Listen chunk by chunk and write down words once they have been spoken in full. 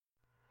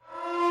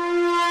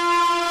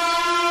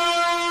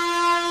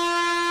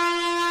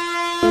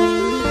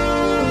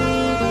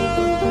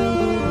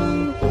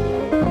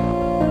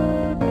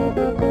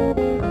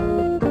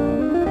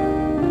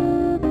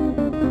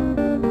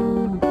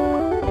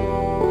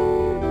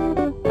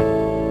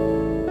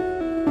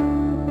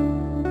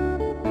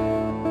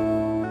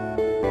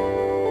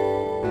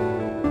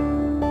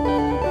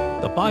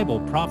Bible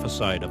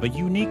prophesied of a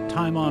unique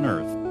time on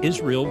earth.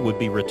 Israel would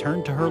be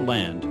returned to her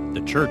land,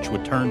 the church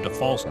would turn to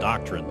false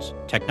doctrines,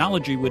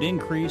 technology would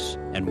increase,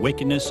 and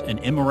wickedness and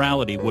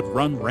immorality would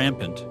run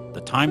rampant.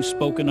 The time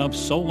spoken of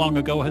so long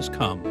ago has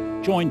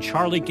come. Join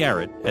Charlie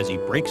Garrett as he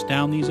breaks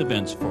down these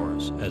events for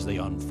us as they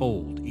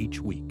unfold each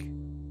week.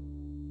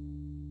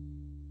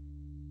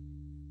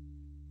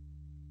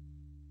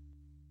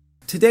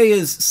 Today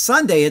is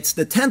Sunday. It's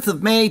the 10th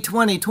of May,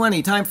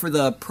 2020. Time for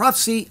the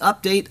prophecy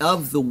update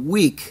of the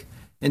week.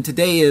 And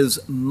today is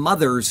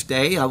Mother's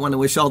Day. I want to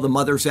wish all the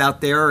mothers out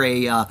there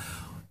a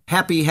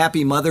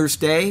happy Mother's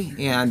Day.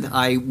 And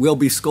I will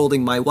be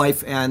scolding my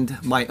wife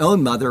and my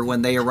own mother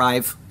when they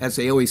arrive, as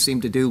they always seem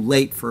to do,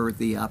 late for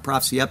the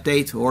prophecy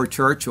update or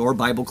church or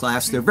Bible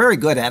class. They're very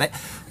good at it.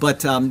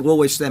 But we'll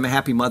wish them a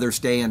happy Mother's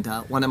Day. And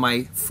one of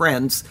my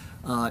friends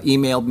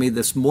emailed me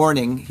this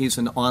morning. He's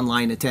an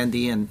online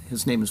attendee, and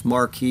his name is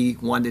Mark. He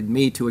wanted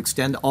me to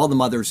extend all the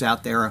mothers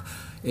out there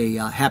a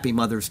happy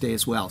Mother's Day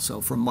as well. So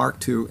from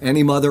Mark to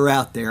any mother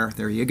out there,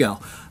 there you go.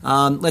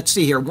 Let's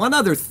see here. One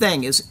other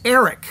thing is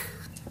Eric.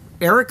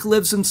 Eric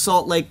lives in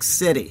Salt Lake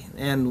City,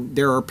 and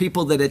there are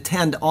people that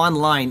attend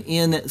online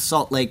in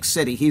Salt Lake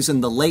City. He's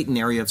in the Layton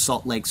area of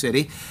Salt Lake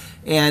City,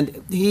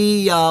 and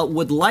he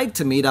would like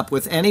to meet up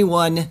with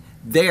anyone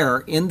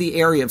there in the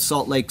area of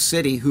Salt Lake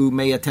City who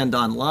may attend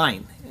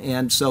online.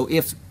 And so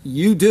if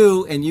you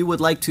do and you would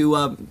like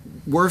to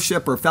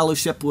worship or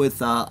fellowship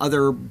with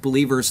other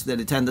believers that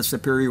attend the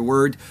Superior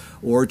Word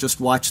or just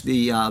watch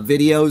the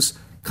videos,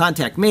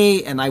 contact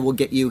me and I will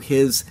get you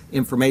his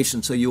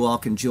information so you all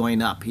can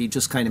join up. He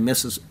just kind of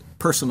misses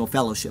personal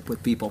fellowship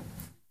with people.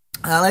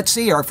 Let's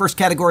see, our first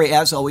category,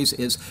 as always,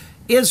 is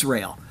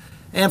Israel.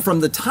 And from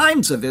the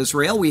Times of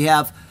Israel, we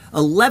have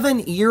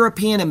 11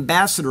 European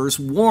ambassadors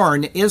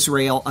warn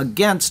Israel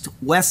against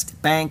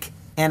West Bank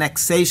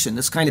annexation.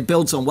 This kind of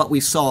builds on what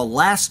we saw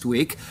last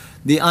week.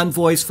 The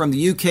envoys from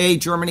the UK,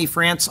 Germany,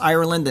 France,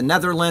 Ireland, the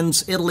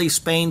Netherlands, Italy,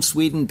 Spain,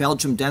 Sweden,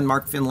 Belgium,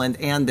 Denmark, Finland,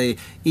 and the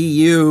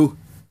EU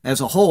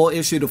as a whole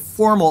issued a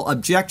formal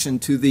objection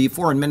to the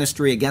foreign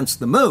ministry against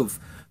the move.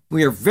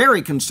 We are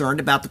very concerned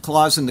about the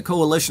clause in the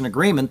coalition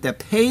agreement that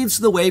paves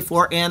the way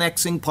for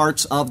annexing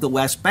parts of the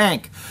West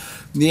Bank.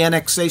 The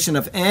annexation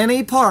of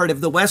any part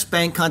of the West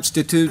Bank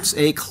constitutes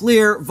a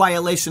clear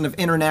violation of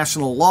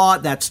international law.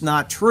 That's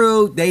not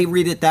true. They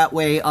read it that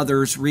way.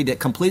 Others read it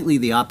completely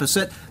the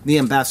opposite, the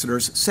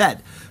ambassadors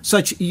said.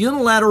 Such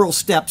unilateral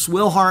steps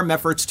will harm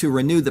efforts to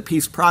renew the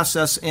peace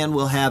process and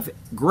will have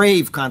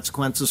grave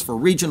consequences for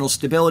regional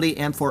stability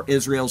and for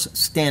Israel's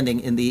standing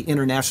in the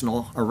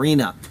international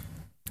arena.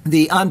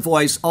 The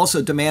envoys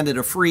also demanded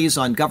a freeze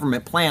on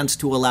government plans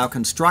to allow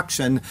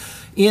construction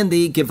in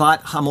the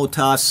Givat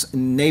Hamotas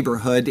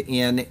neighborhood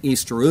in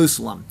East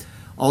Jerusalem.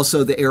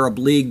 Also, the Arab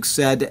League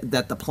said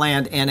that the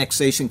planned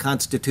annexation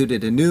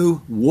constituted a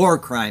new war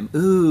crime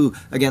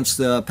against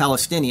the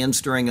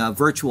Palestinians during a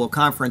virtual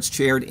conference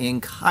chaired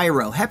in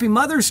Cairo. Happy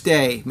Mother's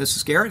Day,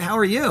 Mrs. Garrett. How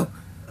are you?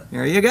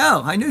 There you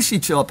go. I knew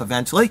she'd show up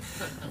eventually.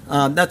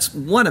 That's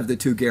one of the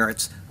two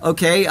Garretts.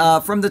 Okay,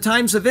 from the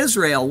Times of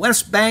Israel,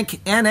 West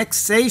Bank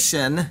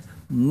annexation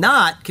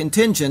not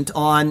contingent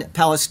on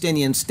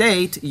Palestinian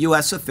state,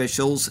 U.S.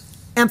 officials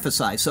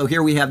emphasize. So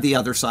here we have the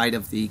other side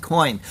of the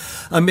coin.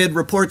 Amid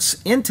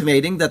reports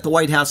intimating that the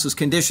White House is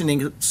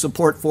conditioning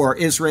support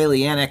for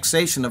Israeli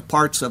annexation of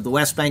parts of the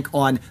West Bank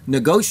on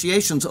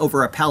negotiations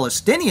over a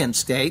Palestinian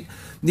state,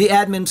 the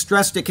admin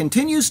stressed it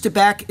continues to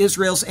back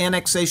Israel's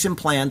annexation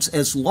plans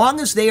as long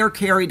as they are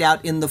carried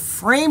out in the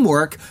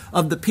framework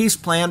of the peace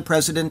plan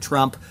President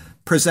Trump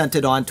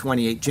presented on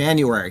 28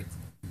 January.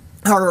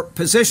 Our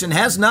position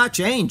has not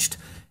changed.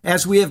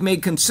 As we have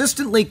made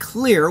consistently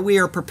clear, we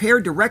are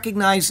prepared to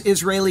recognize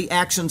Israeli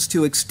actions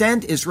to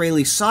extend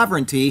Israeli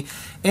sovereignty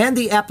and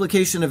the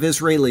application of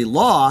Israeli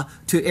law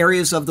to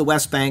areas of the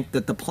West Bank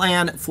that the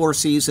plan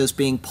foresees as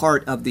being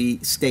part of the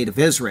State of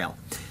Israel.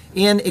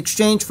 In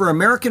exchange for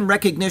American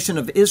recognition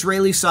of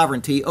Israeli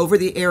sovereignty over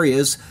the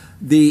areas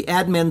the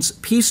admin's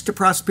Peace to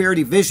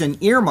Prosperity vision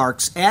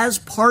earmarks as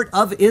part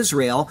of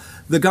Israel,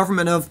 the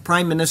government of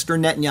Prime Minister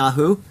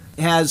Netanyahu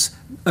has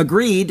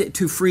agreed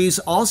to freeze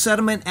all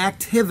settlement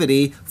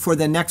activity for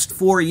the next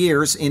 4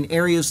 years in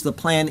areas the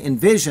plan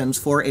envisions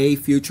for a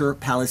future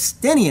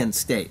Palestinian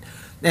state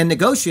and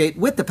negotiate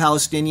with the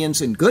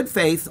Palestinians in good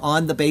faith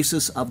on the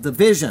basis of the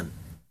vision.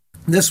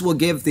 This will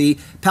give the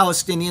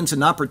Palestinians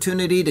an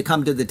opportunity to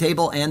come to the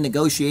table and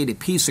negotiate a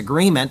peace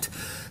agreement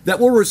that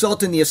will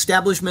result in the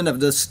establishment of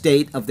the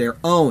state of their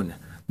own.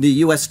 The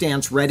U.S.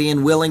 stands ready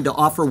and willing to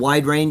offer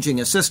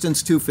wide-ranging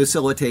assistance to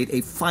facilitate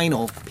a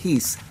final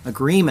peace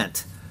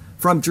agreement.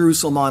 From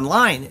Jerusalem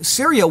Online,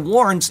 Syria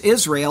warns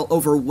Israel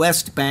over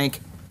West Bank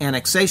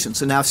annexation.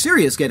 So now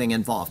Syria is getting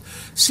involved.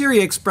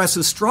 Syria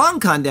expresses strong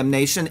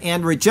condemnation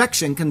and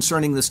rejection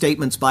concerning the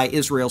statements by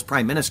Israel's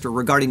prime minister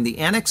regarding the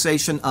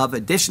annexation of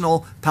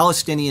additional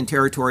Palestinian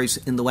territories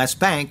in the West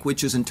Bank,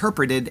 which is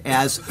interpreted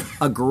as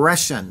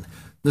aggression.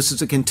 This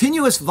is a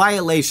continuous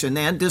violation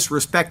and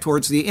disrespect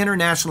towards the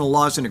international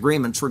laws and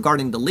agreements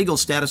regarding the legal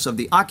status of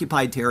the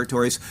occupied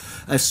territories,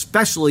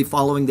 especially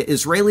following the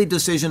Israeli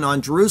decision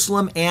on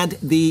Jerusalem and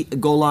the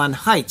Golan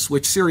Heights,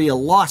 which Syria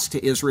lost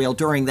to Israel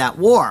during that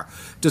war,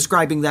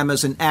 describing them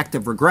as an act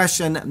of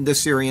regression, the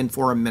Syrian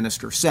foreign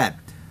minister said.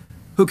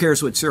 Who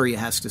cares what Syria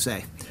has to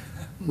say?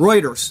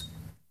 Reuters.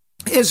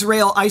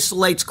 Israel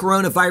isolates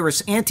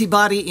coronavirus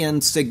antibody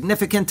in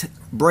significant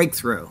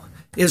breakthrough.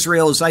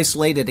 Israel has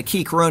isolated a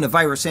key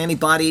coronavirus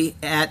antibody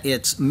at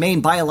its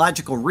main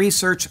biological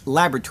research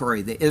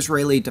laboratory, the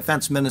Israeli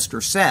defense minister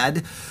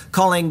said,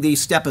 calling the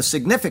step a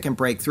significant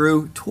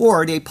breakthrough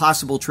toward a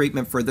possible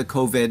treatment for the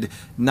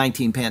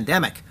COVID-19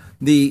 pandemic.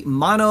 The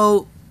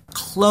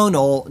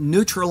monoclonal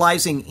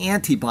neutralizing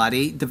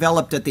antibody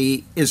developed at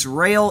the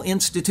Israel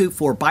Institute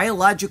for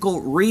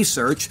Biological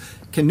Research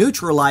can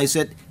neutralize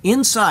it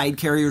inside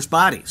carriers'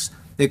 bodies.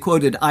 They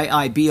quoted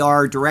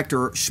IIBR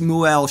Director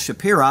Shmuel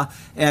Shapira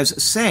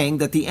as saying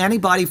that the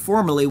antibody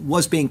formerly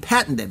was being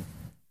patented,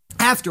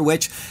 after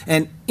which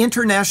an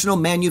international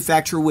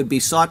manufacturer would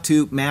be sought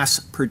to mass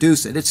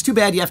produce it. It's too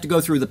bad you have to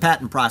go through the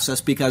patent process,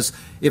 because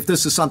if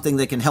this is something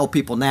that can help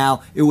people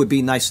now, it would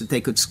be nice that they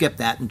could skip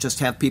that and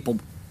just have people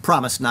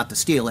promise not to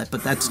steal it,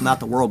 but that's not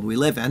the world we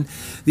live in.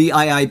 The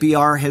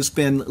IIBR has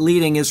been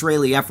leading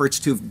Israeli efforts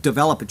to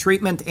develop a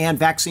treatment and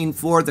vaccine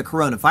for the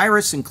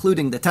coronavirus,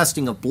 including the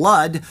testing of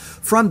blood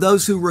from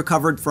those who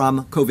recovered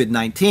from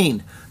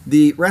COVID-19,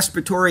 the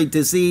respiratory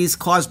disease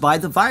caused by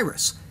the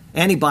virus.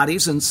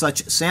 Antibodies in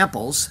such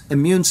samples,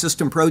 immune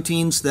system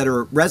proteins that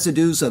are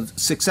residues of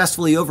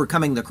successfully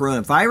overcoming the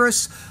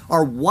coronavirus,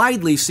 are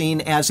widely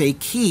seen as a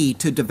key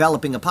to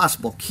developing a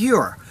possible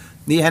cure.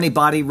 The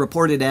antibody,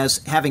 reported as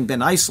having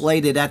been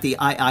isolated at the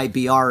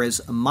IIBR,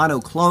 is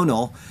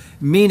monoclonal,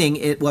 meaning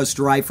it was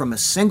derived from a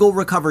single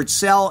recovered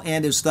cell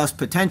and is thus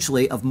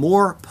potentially of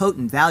more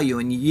potent value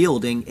in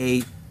yielding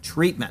a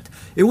treatment.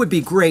 It would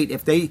be great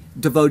if they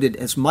devoted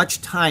as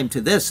much time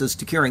to this as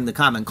to curing the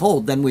common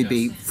cold. Then we'd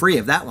be free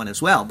of that one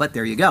as well. But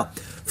there you go.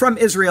 From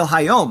Israel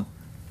Hayom,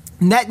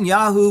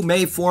 Netanyahu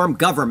may form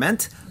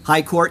government.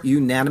 High Court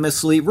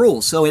unanimously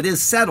rules. So it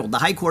is settled. The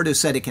High Court has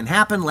said it can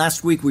happen.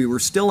 Last week we were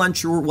still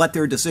unsure what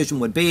their decision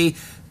would be.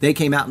 They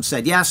came out and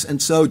said yes. And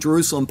so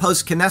Jerusalem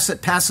Post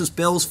Knesset passes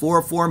bills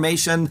for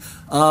formation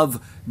of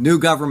new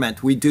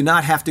government. We do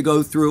not have to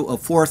go through a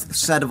fourth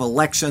set of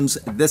elections.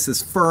 This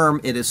is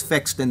firm. It is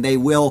fixed, and they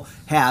will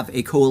have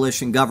a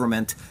coalition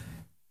government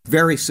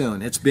very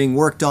soon. It's being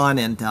worked on,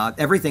 and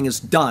everything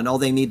is done. All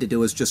they need to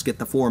do is just get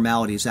the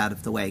formalities out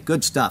of the way.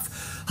 Good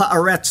stuff.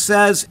 Haaretz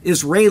says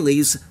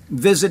Israelis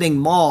visiting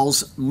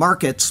malls,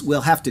 markets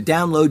will have to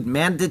download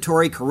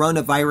mandatory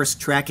coronavirus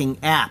tracking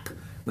app.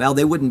 Well,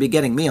 they wouldn't be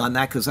getting me on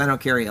that because I don't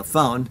carry a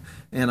phone,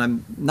 and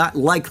I'm not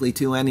likely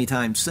to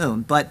anytime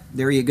soon. But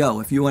there you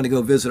go. If you want to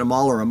go visit a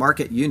mall or a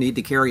market, you need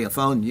to carry a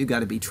phone. You got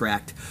to be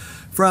tracked.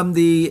 From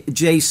the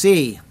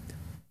JC.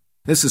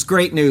 This is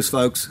great news,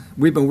 folks.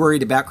 We've been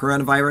worried about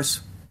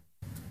coronavirus.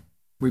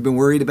 We've been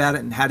worried about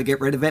it and how to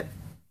get rid of it.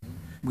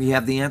 We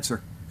have the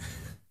answer.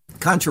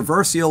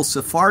 Controversial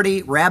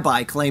Sephardi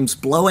rabbi claims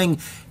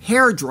blowing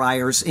hair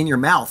dryers in your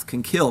mouth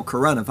can kill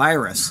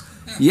coronavirus.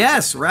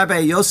 Yes, Rabbi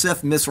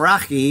Yosef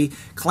Mizrahi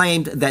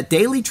claimed that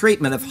daily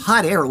treatment of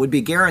hot air would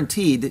be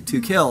guaranteed to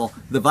kill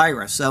the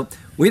virus. So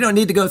we don't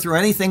need to go through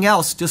anything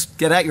else. Just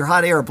get out your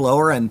hot air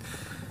blower and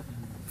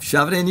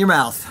shove it in your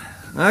mouth.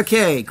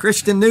 Okay,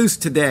 Christian news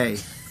today.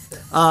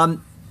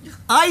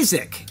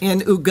 Isaac in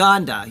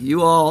Uganda.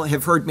 You all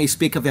have heard me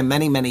speak of him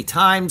many, many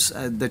times.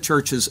 The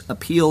church has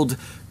appealed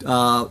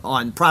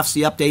on prophecy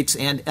updates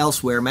and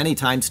elsewhere many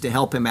times to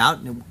help him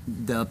out.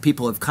 The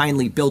people have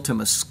kindly built him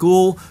a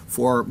school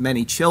for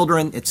many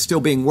children. It's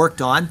still being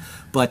worked on,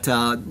 but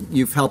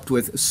you've helped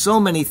with so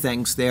many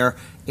things there.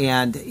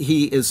 And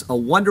he is a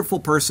wonderful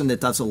person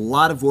that does a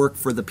lot of work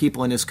for the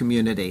people in his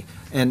community.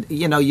 And,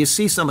 you know, you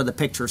see some of the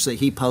pictures that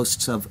he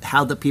posts of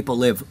how the people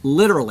live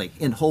literally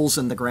in holes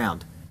in the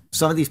ground.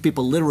 Some of these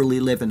people literally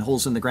live in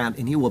holes in the ground,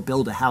 and he will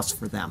build a house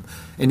for them.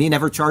 And he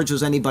never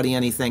charges anybody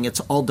anything.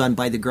 It's all done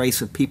by the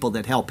grace of people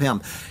that help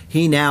him.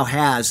 He now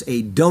has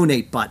a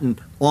donate button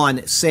on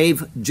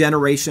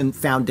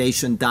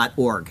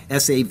SaveGenerationFoundation.org,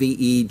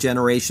 S-A-V-E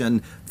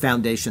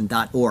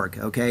GenerationFoundation.org,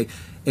 okay?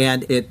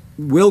 And it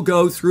will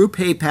go through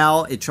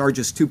PayPal. It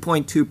charges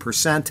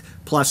 2.2%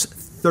 plus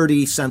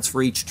 30 cents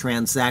for each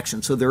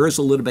transaction. So there is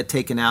a little bit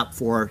taken out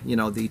for, you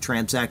know, the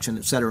transaction,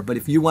 et cetera. But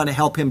if you want to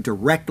help him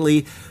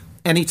directly,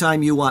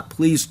 anytime you want,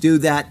 please do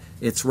that.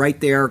 It's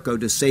right there. Go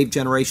to Save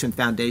Generation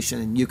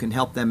Foundation and you can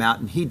help them out.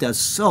 And he does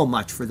so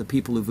much for the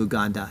people of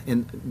Uganda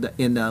in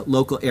the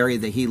local area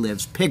that he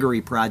lives,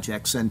 piggery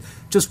projects and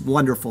just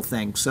wonderful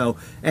things. So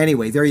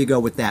anyway, there you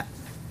go with that.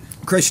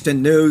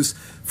 Christian news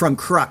from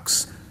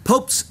Crux.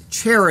 Pope's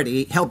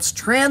charity helps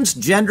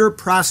transgender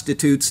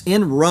prostitutes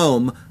in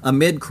Rome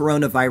amid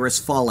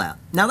coronavirus fallout.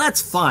 Now,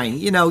 that's fine.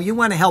 You know, you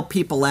want to help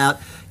people out.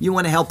 You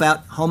want to help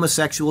out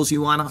homosexuals.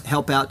 You want to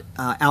help out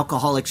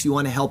alcoholics. You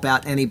want to help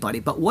out anybody.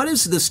 But what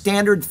is the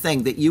standard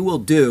thing that you will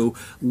do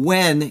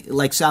when,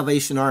 like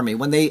Salvation Army,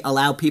 when they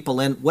allow people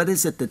in, what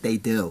is it that they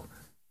do?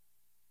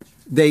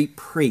 They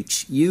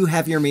preach. You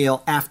have your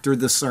meal after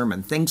the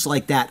sermon. Things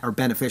like that are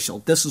beneficial.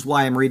 This is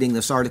why I'm reading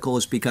this article,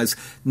 is because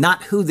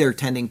not who they're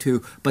tending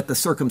to, but the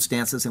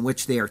circumstances in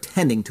which they are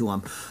tending to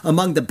them.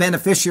 Among the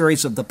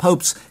beneficiaries of the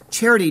Pope's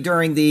charity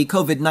during the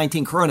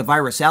COVID-19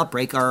 coronavirus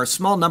outbreak are a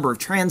small number of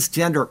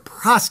transgender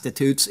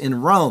prostitutes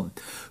in Rome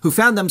who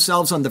found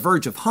themselves on the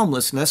verge of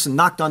homelessness and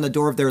knocked on the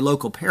door of their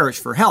local parish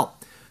for help.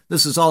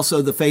 This is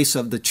also the face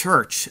of the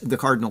church, the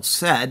cardinal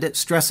said,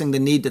 stressing the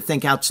need to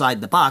think outside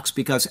the box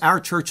because our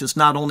church is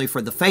not only for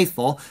the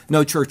faithful,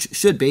 no church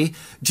should be.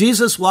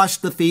 Jesus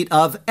washed the feet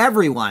of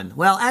everyone.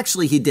 Well,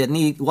 actually, he didn't.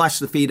 He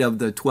washed the feet of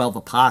the 12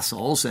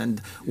 apostles, and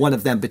one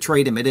of them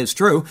betrayed him. It is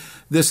true.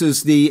 This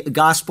is the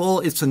gospel.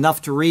 It's enough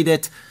to read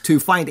it to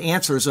find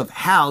answers of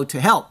how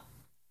to help.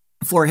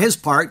 For his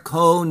part,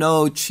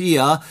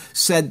 Konochia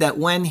said that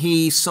when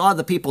he saw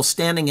the people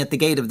standing at the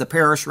gate of the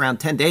parish around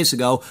 10 days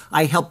ago,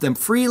 I helped them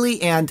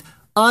freely and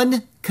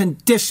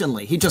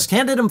unconditionally. He just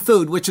handed them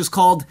food, which is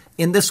called,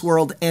 in this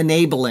world,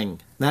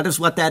 enabling. That is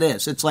what that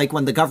is. It's like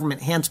when the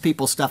government hands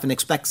people stuff and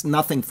expects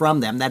nothing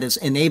from them. That is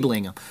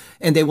enabling them.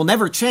 And they will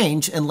never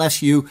change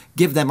unless you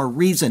give them a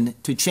reason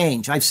to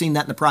change. I've seen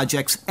that in the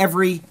projects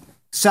every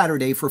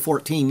Saturday for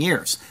 14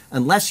 years.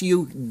 Unless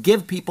you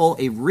give people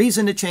a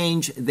reason to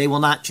change, they will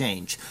not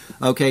change.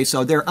 Okay,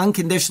 so they're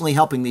unconditionally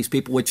helping these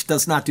people, which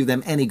does not do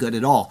them any good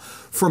at all.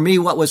 For me,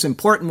 what was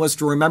important was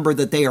to remember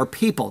that they are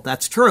people.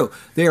 That's true.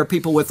 They are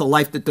people with a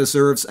life that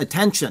deserves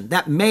attention.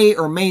 That may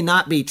or may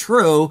not be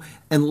true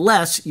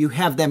unless you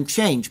have them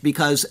change,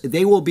 because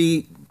they will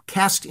be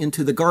cast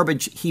into the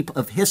garbage heap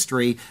of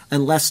history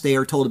unless they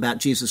are told about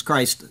Jesus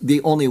Christ, the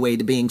only way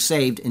to being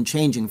saved and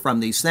changing from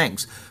these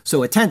things.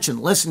 So attention,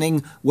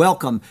 listening,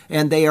 welcome,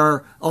 and they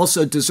are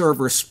also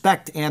deserve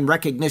respect and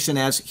recognition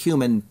as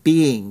human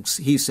beings,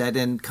 he said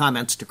in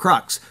comments to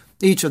Crux.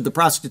 Each of the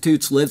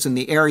prostitutes lives in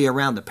the area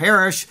around the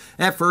parish.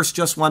 At first,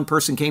 just one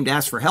person came to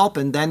ask for help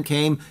and then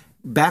came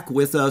back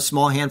with a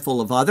small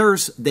handful of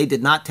others. They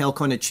did not tell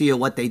Konochia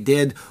what they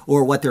did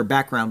or what their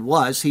background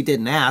was. He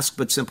didn't ask,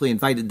 but simply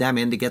invited them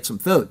in to get some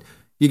food.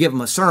 You give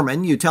them a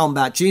sermon, you tell them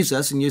about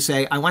Jesus, and you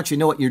say, I want you to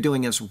know what you're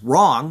doing is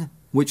wrong,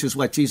 which is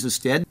what Jesus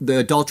did. The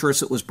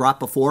adulteress that was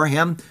brought before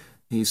him,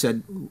 he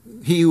said,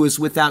 he who is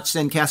without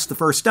sin cast the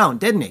first stone,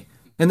 didn't he?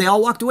 And they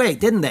all walked away,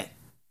 didn't they?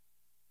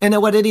 And then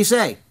what did he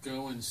say?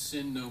 Go and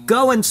sin no more.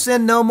 Go and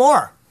sin no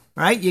more,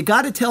 right? You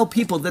got to tell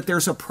people that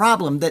there's a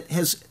problem that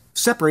has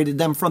separated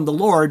them from the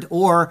Lord,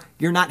 or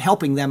you're not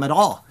helping them at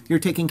all. You're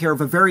taking care of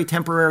a very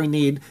temporary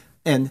need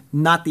and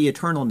not the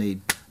eternal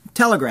need.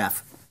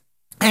 Telegraph.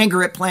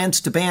 Anger at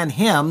plans to ban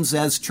hymns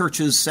as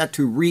churches set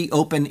to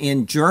reopen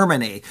in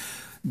Germany.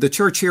 The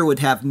church here would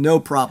have no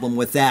problem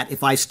with that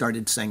if I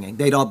started singing.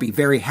 They'd all be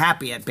very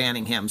happy at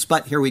banning hymns.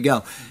 But here we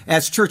go.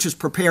 As churches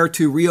prepare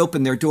to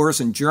reopen their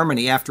doors in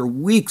Germany after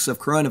weeks of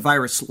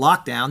coronavirus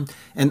lockdown,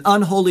 an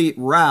unholy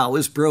row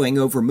is brewing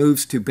over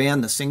moves to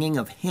ban the singing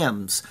of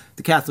hymns.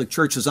 The Catholic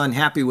Church is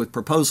unhappy with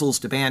proposals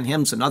to ban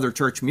hymns and other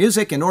church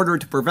music in order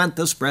to prevent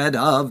the spread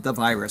of the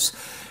virus.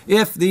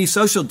 If the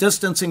social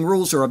distancing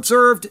rules are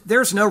observed,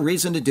 there's no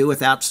reason to do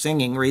without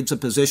singing, reads a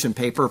position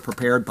paper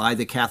prepared by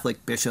the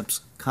Catholic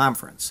Bishops'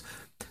 Conference.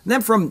 And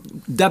then from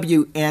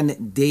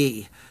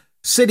WND.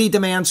 City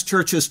demands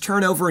churches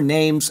turn over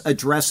names,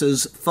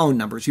 addresses, phone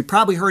numbers. You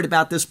probably heard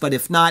about this, but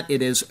if not,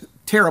 it is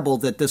terrible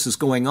that this is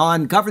going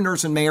on.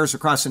 Governors and mayors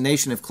across the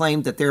nation have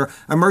claimed that their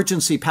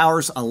emergency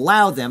powers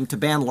allow them to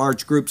ban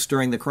large groups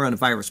during the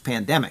coronavirus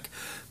pandemic.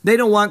 They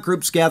don't want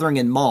groups gathering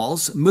in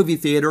malls, movie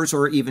theaters,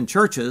 or even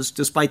churches,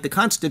 despite the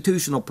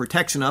constitutional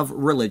protection of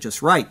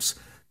religious rights.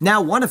 Now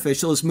one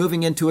official is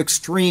moving into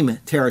extreme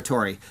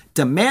territory,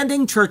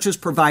 demanding churches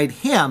provide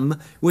him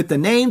with the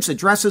names,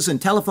 addresses,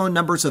 and telephone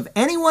numbers of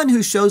anyone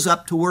who shows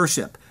up to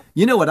worship.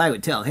 You know what I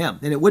would tell him,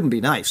 and it wouldn't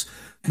be nice.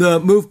 The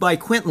move by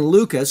Quentin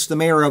Lucas, the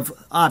mayor of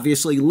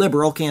obviously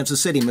liberal Kansas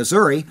City,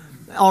 Missouri,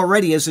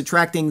 already is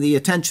attracting the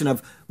attention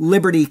of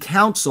Liberty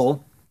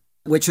Counsel,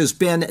 which has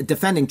been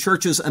defending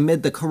churches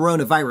amid the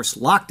coronavirus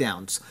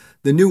lockdowns.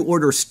 The new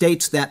order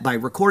states that by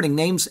recording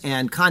names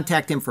and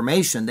contact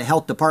information, the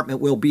health department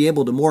will be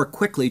able to more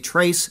quickly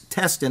trace,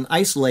 test, and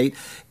isolate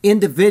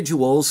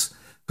individuals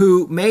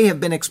who may have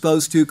been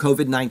exposed to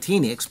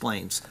COVID-19, he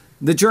explains.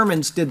 The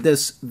Germans did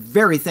this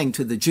very thing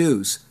to the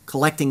Jews,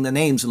 collecting the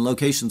names and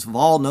locations of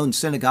all known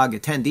synagogue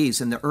attendees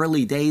in the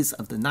early days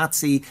of the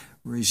Nazi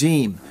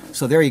regime.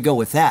 So there you go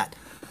with that.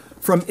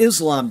 From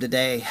Islam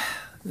Today.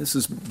 This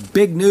is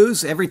big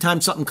news. Every time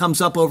something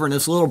comes up over in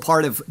this little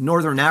part of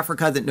northern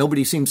Africa that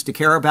nobody seems to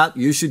care about,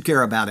 you should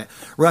care about it.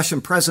 Russian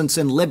presence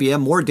in Libya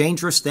more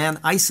dangerous than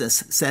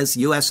ISIS, says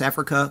U.S.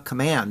 Africa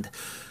Command.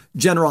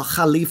 General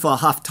Khalifa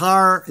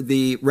Haftar,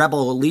 the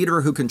rebel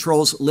leader who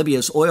controls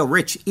Libya's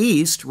oil-rich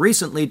east,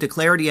 recently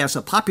declared he has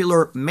a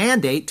popular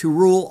mandate to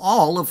rule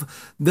all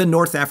of the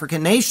North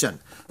African nation,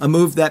 a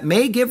move that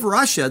may give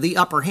Russia the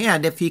upper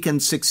hand if he can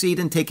succeed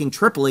in taking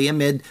Tripoli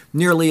amid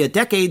nearly a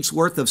decade's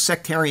worth of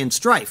sectarian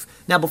strife.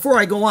 Now, before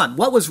I go on,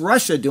 what was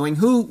Russia doing?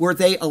 Who were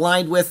they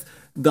aligned with?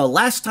 The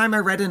last time I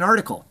read an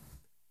article,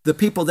 the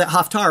people that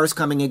Haftar is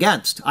coming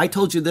against. I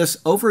told you this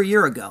over a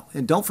year ago,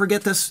 and don't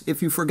forget this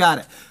if you forgot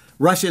it.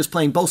 Russia is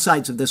playing both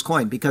sides of this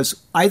coin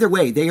because either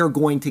way, they are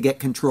going to get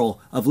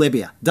control of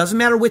Libya. Doesn't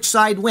matter which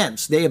side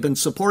wins. They have been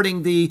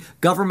supporting the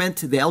government,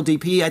 the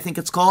LDP, I think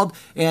it's called,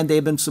 and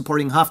they've been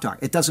supporting Haftar.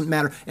 It doesn't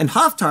matter. And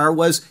Haftar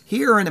was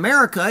here in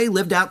America. He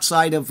lived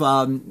outside of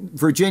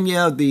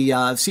Virginia,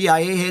 the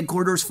CIA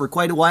headquarters for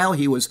quite a while.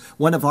 He was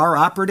one of our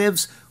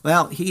operatives.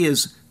 Well, he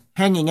is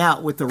hanging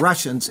out with the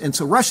Russians, and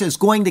so Russia is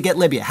going to get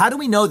Libya. How do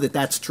we know that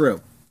that's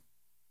true?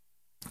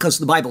 Because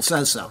the Bible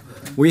says so.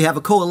 We have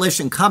a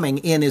coalition coming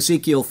in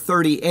Ezekiel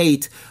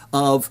 38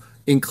 of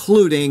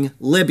including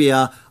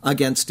Libya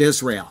against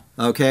Israel.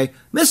 Okay?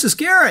 Mrs.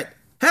 Garrett,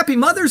 happy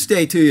Mother's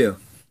Day to you.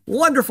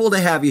 Wonderful to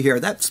have you here.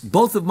 That's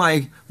both of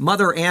my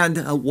mother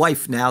and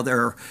wife now. They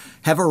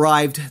have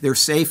arrived. They're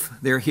safe.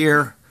 They're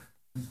here.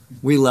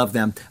 We love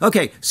them.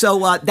 Okay,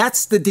 so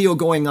that's the deal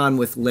going on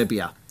with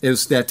Libya,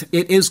 is that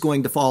it is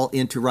going to fall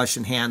into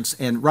Russian hands,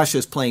 and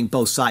Russia's playing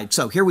both sides.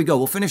 So here we go.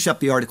 We'll finish up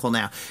the article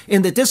now.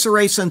 In the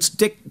disarray since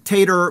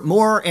dictator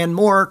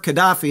Muammar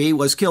Gaddafi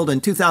was killed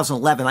in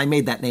 2011, I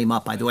made that name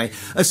up, by the way,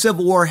 a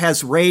civil war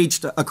has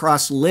raged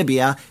across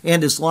Libya,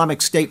 and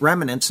Islamic State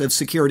remnants have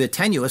secured a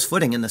tenuous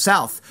footing in the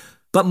south.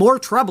 But more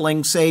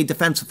troubling, say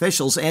defense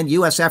officials and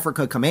U.S.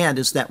 Africa Command,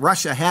 is that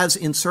Russia has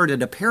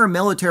inserted a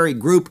paramilitary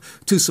group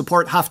to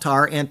support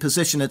Haftar and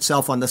position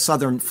itself on the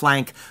southern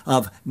flank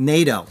of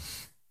NATO.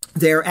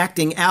 They're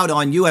acting out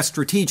on U.S.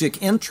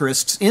 strategic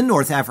interests in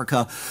North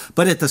Africa,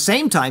 but at the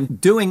same time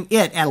doing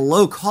it at a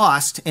low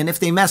cost. And if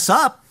they mess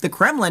up, the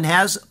Kremlin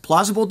has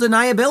plausible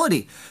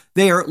deniability.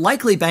 They are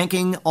likely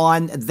banking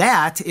on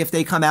that, if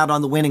they come out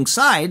on the winning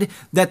side,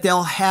 that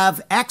they'll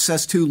have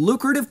access to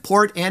lucrative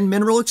port and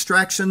mineral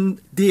extraction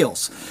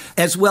deals,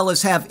 as well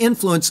as have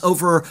influence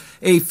over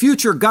a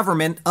future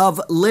government of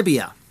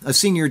Libya. A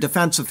senior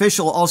defense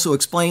official also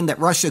explained that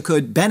Russia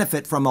could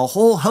benefit from a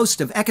whole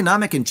host of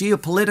economic and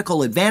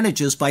geopolitical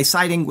advantages by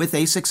siding with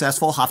a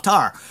successful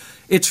Haftar.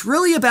 It's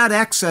really about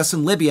access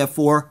in Libya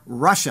for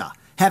Russia.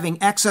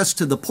 Having access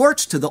to the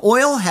ports, to the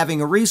oil,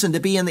 having a reason to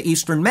be in the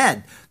Eastern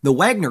Med. The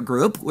Wagner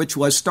Group, which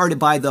was started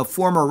by the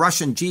former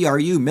Russian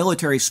GRU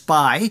military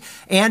spy,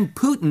 and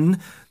Putin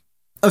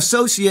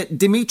associate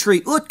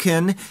Dmitry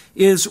Utkin,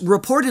 is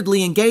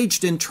reportedly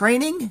engaged in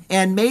training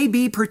and may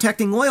be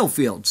protecting oil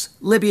fields.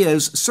 Libya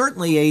is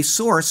certainly a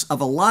source of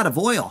a lot of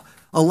oil.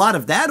 A lot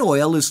of that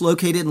oil is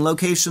located in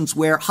locations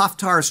where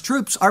Haftar's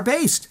troops are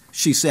based,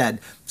 she said.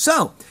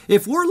 So,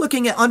 if we're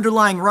looking at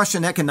underlying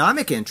Russian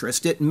economic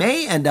interest, it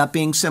may end up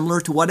being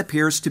similar to what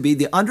appears to be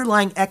the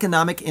underlying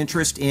economic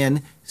interest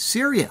in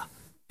Syria.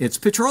 It's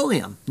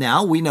petroleum.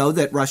 Now, we know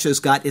that Russia's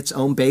got its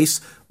own base,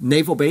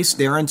 naval base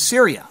there in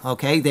Syria,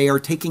 okay? They are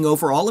taking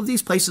over all of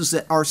these places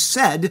that are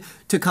said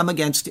to come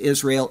against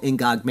Israel in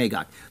Gog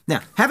Magog. Now,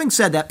 having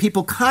said that,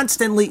 people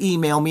constantly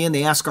email me and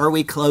they ask, are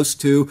we close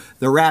to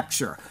the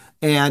rapture?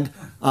 And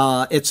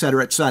et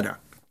cetera, et cetera.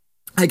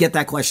 I get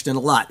that question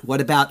a lot.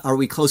 What about, are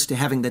we close to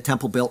having the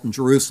temple built in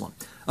Jerusalem?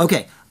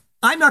 Okay,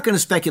 I'm not going to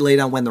speculate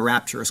on when the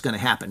rapture is going to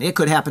happen. It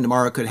could happen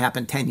tomorrow. It could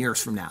happen 10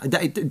 years from now.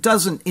 It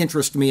doesn't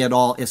interest me at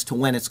all as to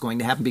when it's going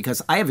to happen,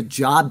 because I have a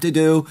job to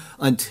do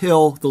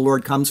until the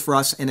Lord comes for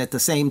us. And at the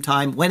same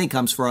time, when he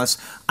comes for us,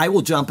 I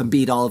will jump and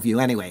beat all of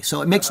you anyway.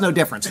 So it makes no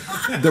difference.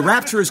 The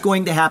rapture is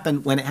going to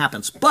happen when it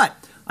happens. But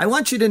I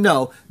want you to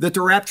know that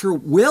the rapture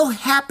will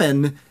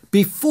happen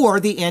before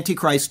the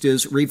Antichrist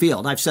is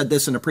revealed. I've said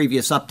this in a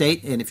previous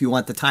update, and if you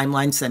want the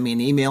timeline, send me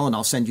an email and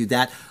I'll send you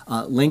that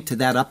link to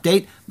that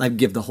update. I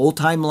give the whole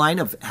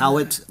timeline of how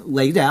it's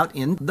laid out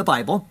in the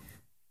Bible.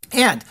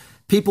 And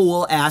people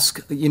will ask,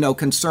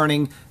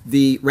 concerning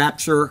the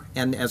rapture,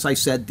 and as I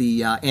said,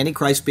 the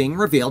Antichrist being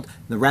revealed,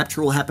 the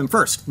rapture will happen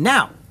first.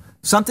 Now,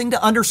 something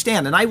to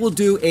understand, and I will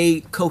do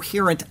a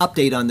coherent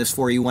update on this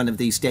for you one of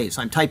these days.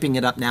 I'm typing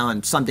it up now,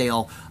 and someday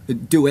I'll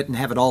do it and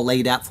have it all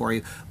laid out for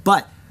you.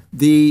 But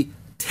the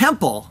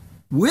temple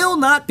will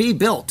not be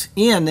built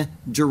in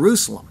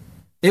Jerusalem.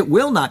 It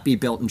will not be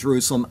built in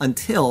Jerusalem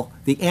until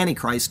the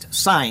Antichrist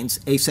signs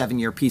a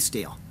 7-year peace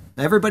deal.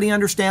 Everybody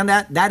understand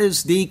that? That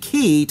is the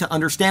key to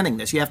understanding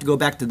this. You have to go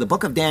back to the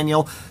book of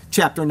Daniel,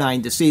 chapter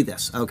 9, to see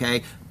this,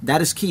 okay?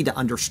 That is key to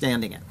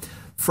understanding it.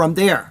 From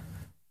there,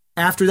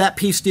 after that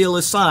peace deal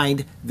is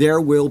signed, there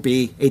will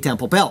be a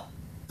temple built,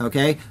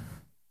 okay?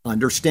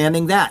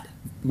 Understanding that,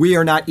 we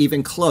are not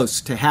even close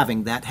to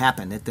having that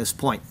happen at this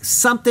point.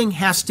 Something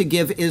has to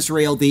give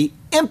Israel the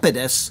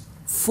impetus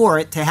for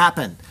it to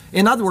happen.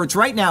 In other words,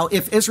 right now,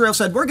 if Israel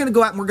said, we're going to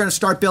go out and we're going to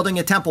start building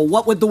a temple,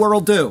 what would the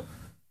world do?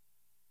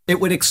 It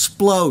would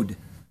explode.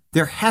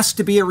 There has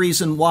to be a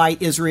reason why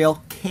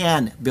Israel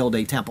can build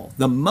a temple.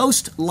 The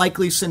most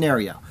likely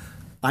scenario,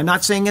 I'm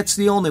not saying it's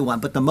the only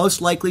one, but the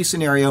most likely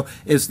scenario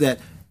is that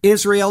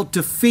Israel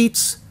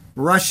defeats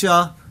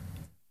Russia,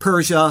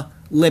 Persia,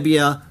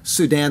 Libya,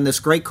 Sudan, this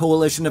great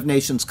coalition of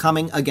nations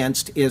coming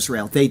against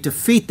Israel. They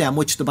defeat them,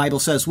 which the Bible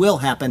says will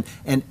happen,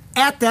 and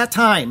at that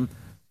time,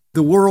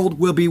 the world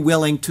will be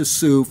willing to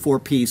sue for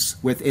peace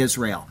with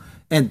Israel.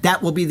 And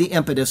that will be the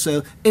impetus.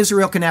 So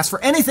Israel can ask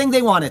for anything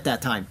they want at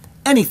that time.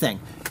 Anything.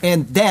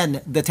 And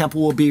then the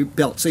temple will be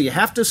built. So you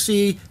have to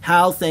see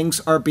how things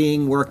are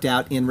being worked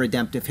out in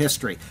redemptive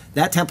history.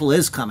 That temple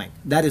is coming.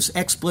 That is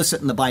explicit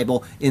in the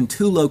Bible in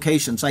 2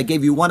 locations. I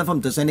gave you one of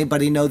them. Does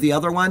anybody know the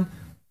other one?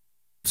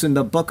 It's in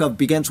the book of,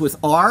 begins with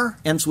R,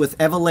 ends with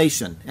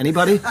Evelation.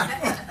 Anybody?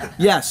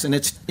 Yes, and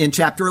it's in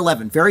chapter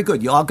 11. Very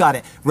good. You all got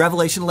it.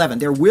 Revelation 11.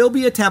 There will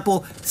be a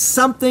temple.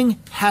 Something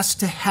has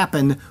to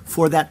happen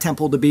for that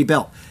temple to be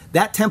built.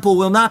 That temple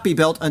will not be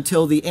built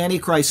until the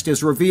Antichrist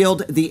is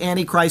revealed. The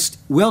Antichrist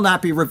will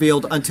not be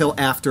revealed until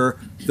after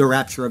the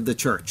rapture of the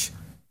church.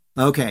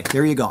 Okay,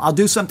 there you go. I'll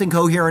do something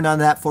coherent on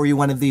that for you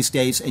one of these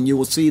days, and you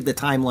will see the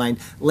timeline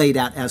laid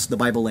out as the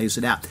Bible lays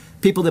it out.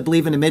 People that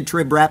believe in a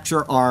mid-trib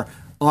rapture are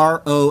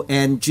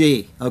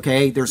RONG,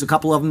 okay? There's a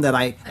couple of them that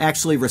I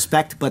actually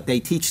respect, but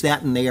they teach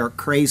that and they are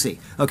crazy,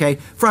 okay?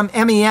 From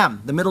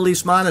MEM, the Middle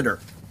East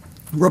Monitor.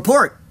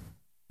 Report.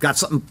 Got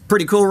something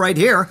pretty cool right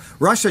here.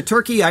 Russia,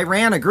 Turkey,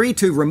 Iran agree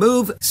to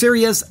remove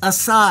Syria's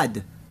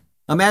Assad.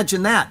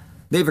 Imagine that.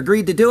 They've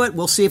agreed to do it.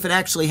 We'll see if it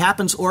actually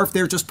happens or if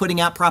they're just putting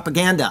out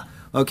propaganda.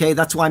 Okay,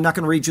 that's why I'm not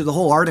going to read you the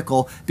whole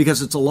article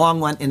because it's a long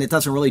one and it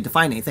doesn't really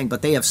define anything,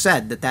 but they have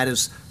said that that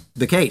is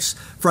the case.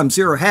 From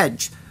Zero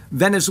Hedge,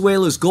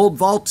 Venezuela's gold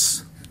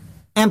vaults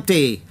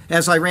empty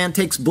as Iran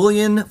takes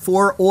bullion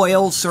for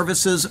oil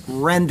services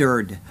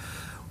rendered.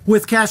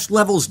 With cash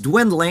levels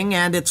dwindling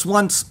and its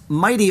once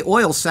mighty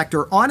oil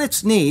sector on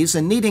its knees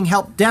and needing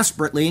help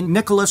desperately,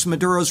 Nicolas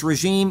Maduro's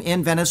regime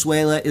in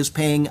Venezuela is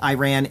paying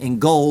Iran in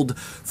gold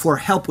for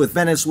help with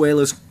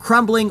Venezuela's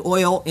crumbling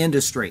oil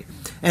industry.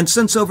 And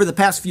since over the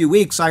past few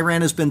weeks,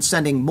 Iran has been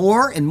sending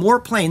more and more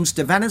planes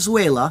to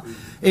Venezuela,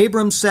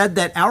 Abrams said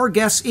that our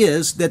guess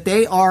is that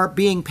they are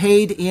being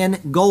paid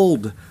in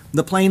gold.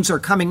 The planes are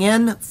coming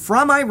in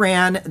from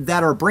Iran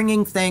that are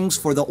bringing things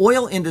for the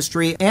oil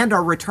industry and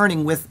are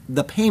returning with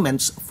the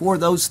payments for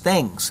those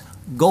things.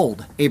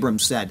 Gold,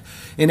 Abrams said.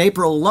 In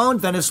April alone,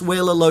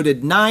 Venezuela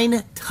loaded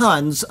 9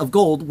 tons of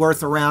gold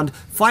worth around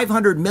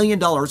 $500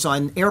 million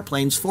on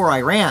airplanes for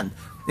Iran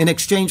in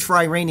exchange for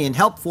Iranian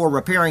help for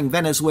repairing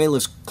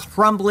Venezuela's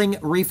crumbling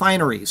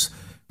refineries.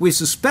 We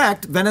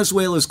suspect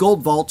Venezuela's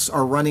gold vaults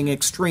are running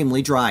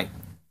extremely dry.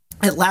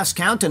 At last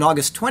count, in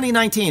August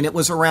 2019, it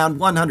was around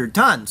 100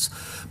 tons.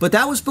 But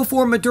that was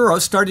before Maduro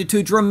started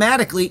to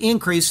dramatically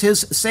increase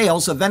his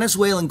sales of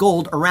Venezuelan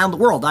gold around the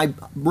world. I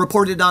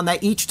reported on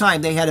that each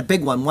time they had a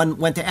big one. One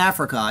went to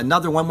Africa.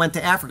 Another one went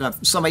to Africa.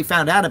 Somebody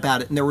found out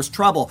about it and there was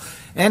trouble.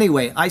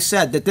 Anyway, I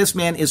said that this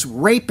man is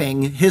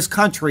raping his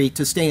country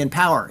to stay in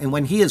power. And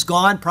when he is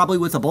gone, probably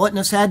with a bullet in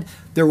his head,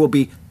 there will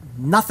be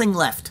nothing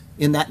left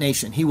in that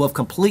nation. He will have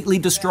completely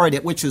destroyed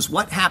it, which is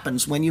what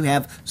happens when you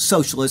have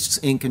socialists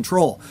in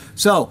control.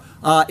 So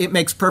it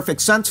makes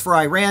perfect sense for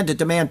Iran to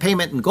demand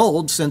payment in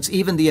gold, since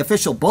even the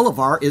official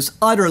bolivar is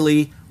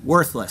utterly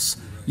worthless.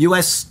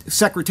 U.S.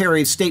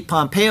 Secretary of State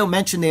Pompeo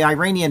mentioned the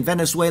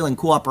Iranian-Venezuelan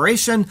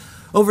cooperation.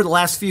 Over the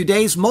last few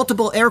days,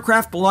 multiple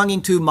aircraft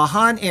belonging to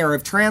Mahan Air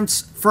have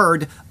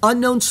transferred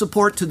unknown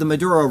support to the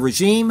Maduro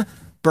regime.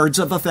 Birds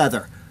of a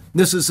feather.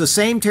 This is the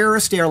same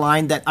terrorist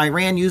airline that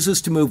Iran uses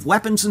to move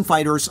weapons and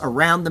fighters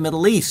around the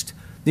Middle East.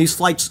 These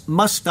flights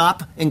must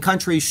stop, and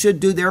countries should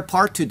do their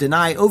part to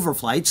deny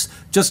overflights,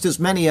 just as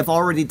many have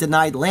already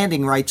denied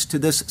landing rights to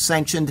this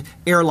sanctioned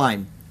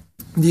airline.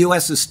 The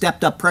U.S. has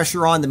stepped up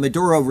pressure on the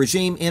Maduro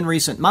regime in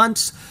recent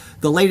months,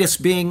 the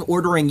latest being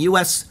ordering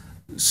U.S.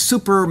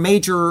 super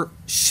major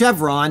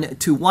Chevron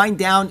to wind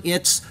down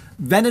its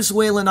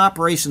Venezuelan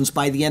operations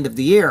by the end of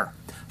the year.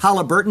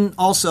 Halliburton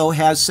also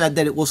has said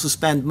that it will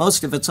suspend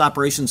most of its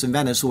operations in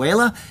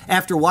Venezuela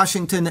after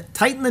Washington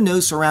tightened the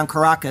noose around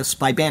Caracas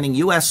by banning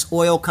U.S.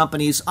 oil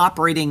companies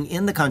operating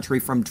in the country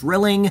from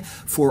drilling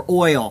for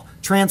oil,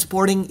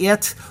 transporting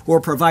it, or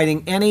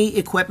providing any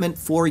equipment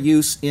for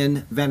use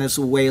in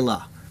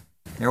Venezuela.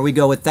 There we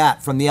go with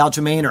that from the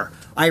Aljamainer.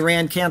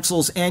 Iran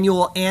cancels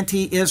annual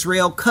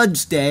anti-Israel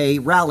Quds Day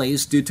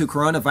rallies due to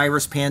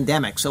coronavirus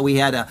pandemic. So we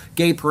had a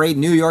gay parade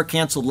in New York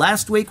canceled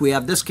last week. We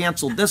have this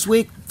canceled this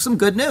week. Some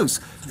good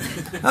news.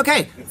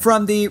 Okay,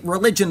 from the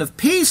Religion of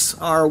Peace,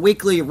 our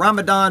weekly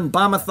Ramadan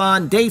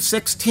Bombathon Day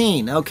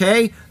 16.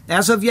 Okay,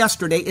 as of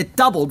yesterday, it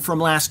doubled from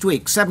last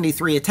week.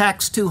 73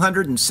 attacks,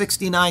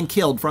 269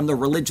 killed from the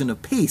Religion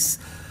of Peace.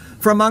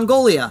 From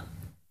Mongolia,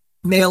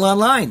 Mail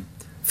Online.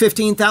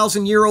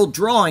 15,000-year-old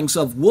drawings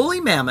of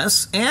woolly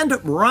mammoths and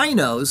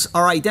rhinos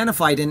are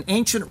identified in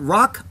ancient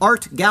rock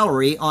art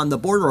gallery on the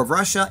border of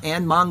Russia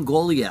and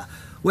Mongolia.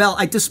 Well,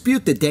 I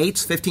dispute the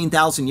dates,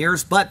 15,000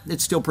 years, but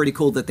it's still pretty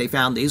cool that they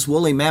found these.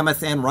 Woolly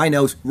mammoth and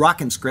rhino rock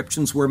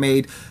inscriptions were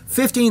made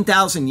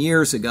 15,000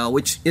 years ago,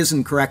 which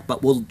isn't correct,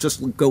 but we'll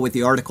just go with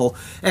the article.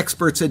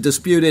 Experts had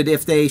disputed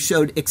if they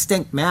showed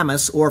extinct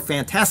mammoths or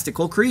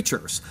fantastical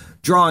creatures.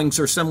 Drawings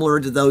are similar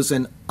to those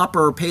in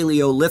Upper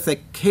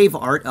Paleolithic cave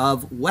art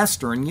of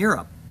Western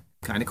Europe.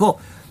 Kind of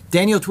cool.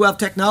 Daniel 12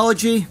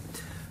 Technology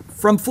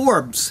from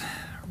Forbes.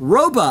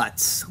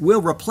 Robots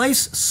will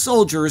replace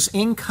soldiers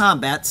in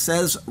combat,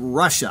 says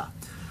Russia.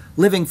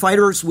 Living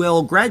fighters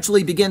will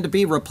gradually begin to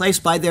be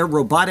replaced by their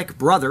robotic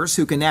brothers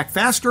who can act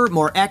faster,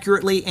 more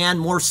accurately, and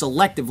more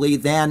selectively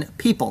than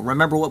people.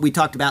 Remember what we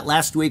talked about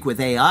last week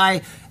with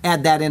AI?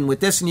 Add that in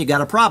with this and you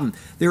got a problem.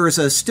 There is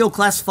a still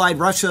classified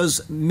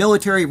Russia's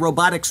military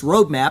robotics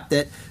roadmap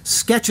that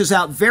sketches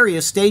out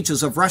various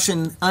stages of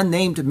Russian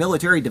unnamed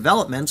military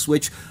developments,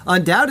 which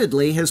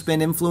undoubtedly has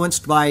been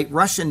influenced by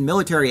Russian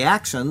military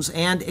actions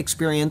and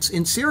experience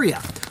in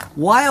Syria.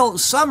 While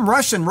some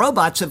Russian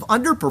robots have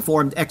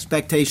underperformed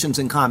expectations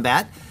in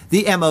combat,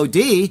 the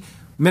MOD,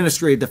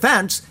 Ministry of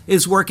Defense,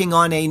 is working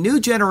on a new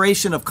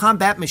generation of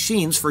combat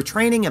machines for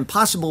training and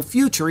possible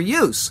future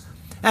use.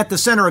 At the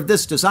center of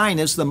this design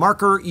is the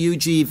Marker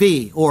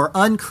UGV, or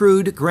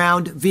Uncrewed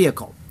Ground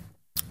Vehicle,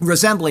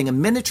 resembling a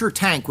miniature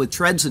tank with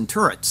treads and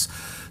turrets.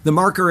 The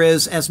Marker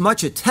is as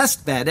much a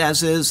test bed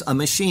as is a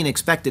machine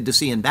expected to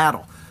see in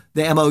battle.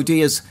 The MOD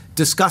is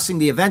discussing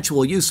the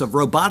eventual use of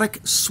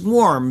robotic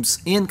swarms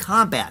in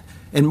combat,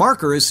 and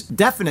Marker is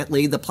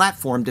definitely the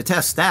platform to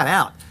test that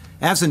out.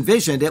 As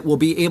envisioned, it will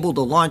be able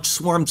to launch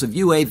swarms of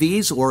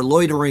UAVs or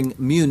loitering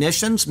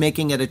munitions,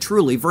 making it a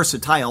truly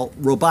versatile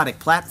robotic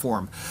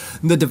platform.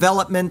 The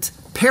development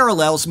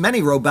parallels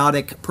many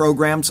robotic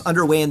programs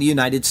underway in the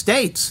United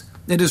States.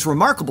 It is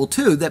remarkable,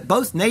 too, that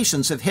both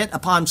nations have hit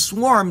upon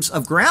swarms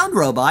of ground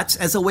robots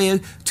as a way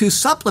to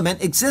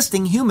supplement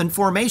existing human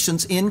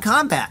formations in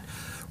combat.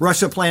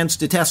 Russia plans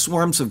to test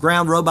swarms of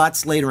ground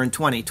robots later in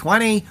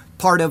 2020.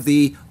 Part of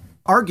the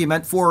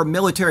argument for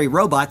military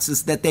robots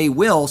is that they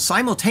will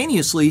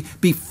simultaneously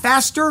be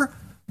faster,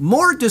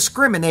 more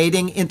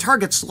discriminating in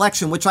target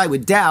selection, which I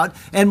would doubt,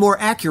 and more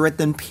accurate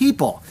than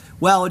people.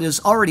 While it is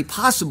already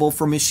possible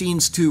for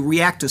machines to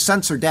react to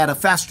sensor data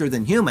faster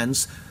than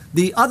humans,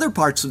 the other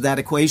parts of that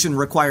equation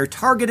require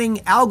targeting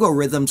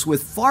algorithms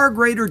with far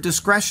greater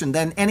discretion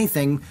than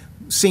anything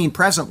seen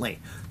presently.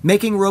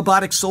 Making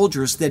robotic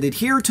soldiers that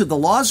adhere to the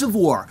laws of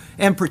war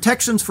and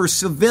protections for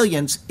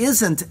civilians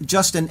isn't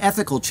just an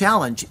ethical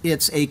challenge,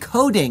 it's a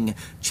coding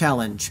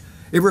challenge.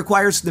 It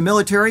requires the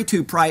military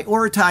to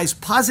prioritize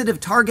positive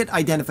target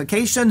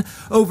identification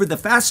over the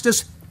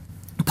fastest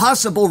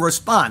possible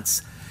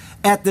response.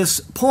 At this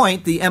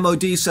point, the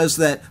MOD says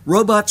that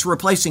robots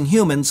replacing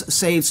humans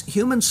saves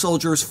human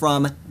soldiers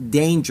from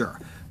danger.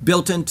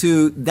 Built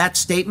into that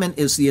statement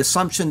is the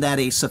assumption that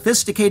a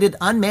sophisticated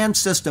unmanned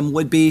system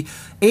would be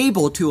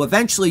able to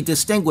eventually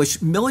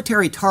distinguish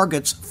military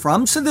targets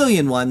from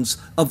civilian ones,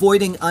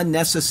 avoiding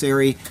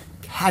unnecessary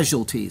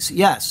casualties.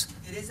 Yes.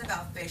 It is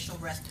about facial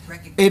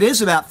recognition. It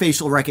is about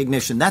facial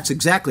recognition. That's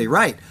exactly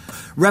right.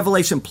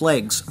 Revelation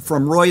Plagues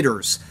from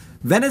Reuters.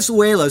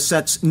 Venezuela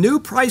sets new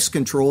price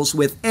controls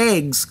with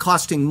eggs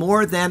costing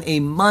more than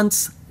a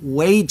month's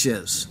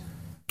wages.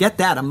 Get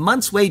that, a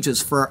month's wages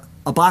for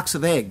a box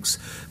of eggs.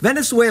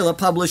 Venezuela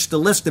published a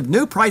list of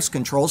new price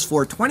controls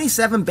for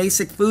 27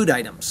 basic food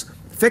items,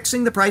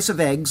 fixing the price of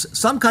eggs,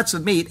 some cuts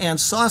of meat, and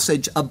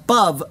sausage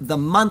above the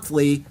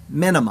monthly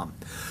minimum.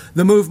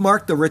 The move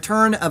marked the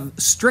return of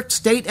strict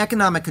state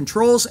economic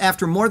controls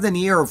after more than a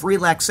year of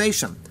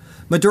relaxation.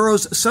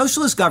 Maduro's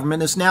socialist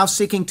government is now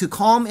seeking to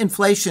calm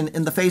inflation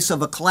in the face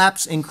of a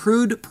collapse in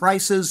crude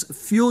prices,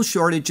 fuel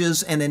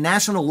shortages, and a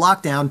national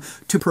lockdown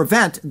to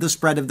prevent the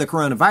spread of the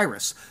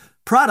coronavirus.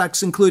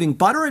 Products, including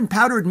butter and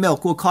powdered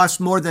milk, will cost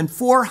more than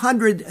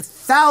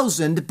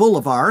 400,000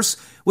 bolivars,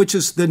 which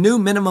is the new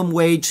minimum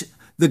wage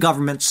the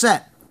government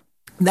set.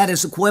 That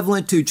is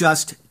equivalent to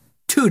just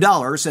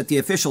 $2 at the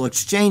official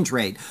exchange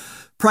rate.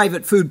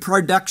 Private food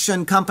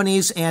production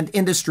companies and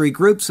industry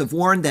groups have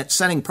warned that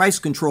setting price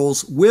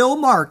controls will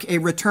mark a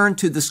return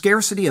to the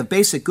scarcity of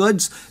basic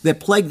goods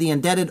that plagued the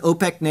indebted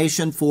OPEC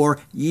nation for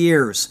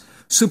years.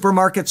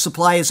 Supermarket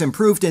supply has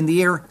improved in the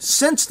year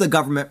since the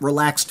government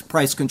relaxed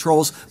price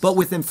controls, but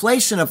with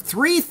inflation of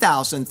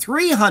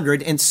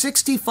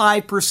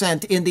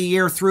 3,365% in the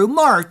year through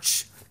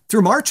March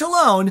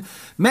alone,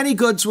 many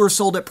goods were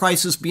sold at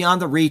prices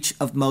beyond the reach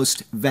of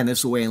most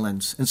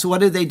Venezuelans. And so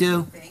what do?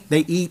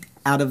 They eat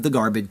out of the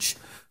garbage.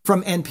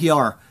 From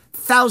NPR,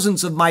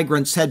 thousands of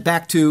migrants head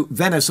back to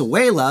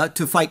Venezuela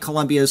to fight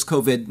Colombia's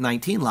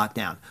COVID-19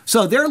 lockdown.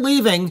 So they're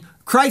leaving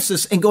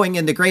crisis and going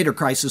into greater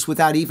crisis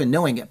without even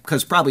knowing it,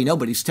 because probably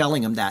nobody's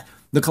telling them that.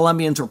 The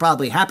Colombians are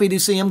probably happy to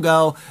see him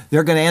go.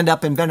 They're going to end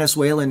up in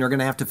Venezuela and they're going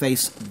to have to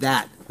face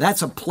that.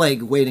 That's a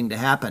plague waiting to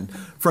happen.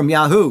 From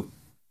Yahoo.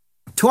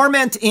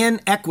 Torment in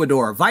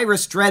Ecuador.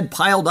 Virus dread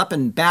piled up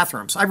in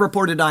bathrooms. I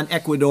reported on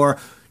Ecuador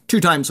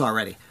 2 times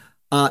already.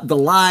 the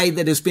lie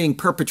that is being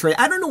perpetrated.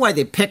 I don't know why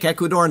they pick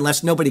Ecuador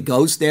unless nobody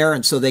goes there,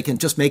 and so they can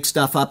just make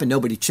stuff up and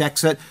nobody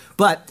checks it.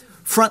 But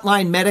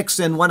frontline medics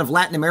in one of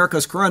Latin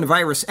America's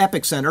coronavirus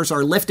epicenters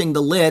are lifting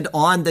the lid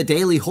on the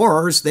daily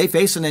horrors they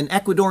face in an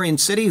Ecuadorian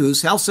city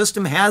whose health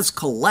system has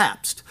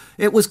collapsed.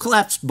 It was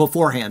collapsed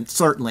beforehand,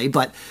 certainly,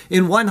 but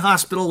in one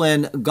hospital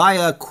in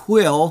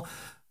Guayaquil,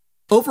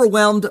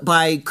 overwhelmed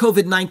by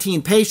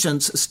COVID-19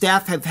 patients,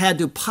 staff have had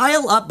to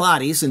pile up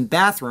bodies in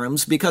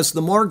bathrooms because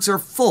the morgues are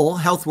full,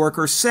 health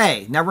workers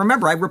say. Now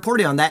remember, I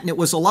reported on that and it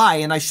was a lie,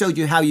 and I showed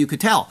you how you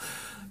could tell.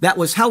 That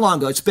was how long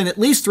ago? It's been at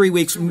least 3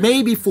 weeks,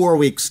 maybe 4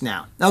 weeks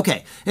now.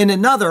 Okay. In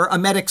another, a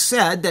medic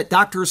said that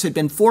doctors had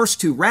been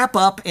forced to wrap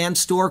up and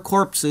store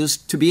corpses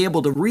to be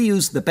able to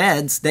reuse the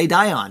beds they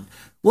die on.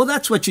 Well,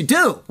 that's what you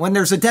do. When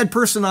there's a dead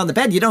person on the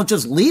bed, you don't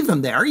just leave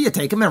him there. You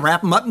take him and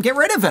wrap him up and get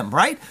rid of him,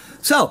 right?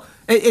 So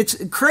it's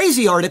a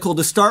crazy article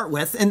to start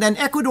with. And then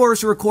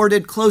Ecuador's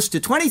recorded close to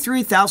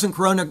 23,000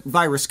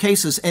 coronavirus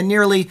cases and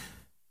nearly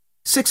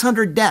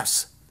 600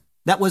 deaths.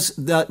 That was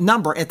the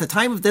number at the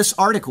time of this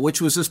article, which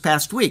was this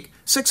past week.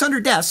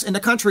 600 deaths in a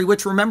country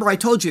which, remember I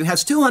told you,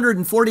 has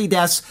 240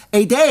 deaths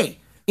a day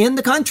in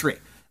the country.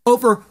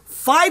 Over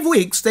 5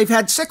 weeks, they've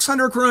had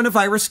 600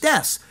 coronavirus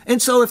deaths. And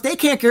so if they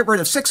can't get rid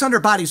of 600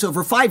 bodies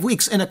over 5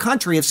 weeks in a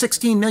country of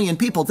 16 million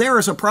people, there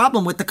is a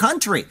problem with the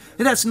country.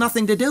 It has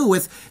nothing to do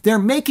with they're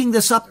making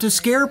this up to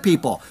scare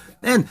people.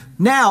 And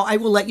now I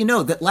will let you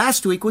know that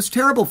last week was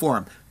terrible for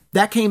them.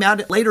 That came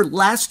out later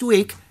last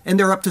week, and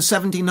they're up to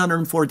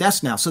 1,704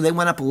 deaths now. So they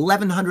went up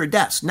 1,100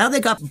 deaths. Now they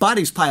got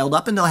bodies piled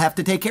up, and they'll have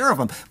to take care of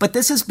them. But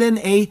this has been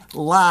a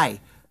lie.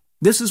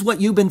 This is what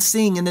you've been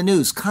seeing in the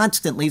news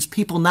constantly, is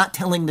people not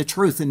telling the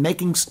truth and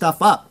making stuff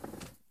up.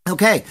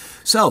 Okay,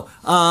 so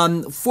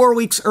 4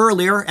 weeks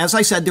earlier, as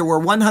I said, there were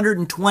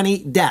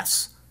 120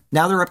 deaths.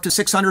 Now they're up to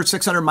 600.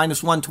 600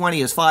 minus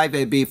 120 is 5.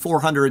 It'd be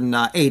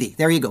 480.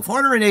 There you go,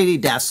 480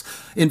 deaths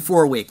in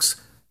 4 weeks.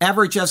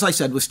 Average, as I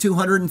said, was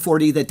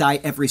 240 that die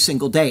every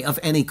single day of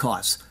any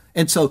cause.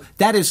 And so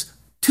that is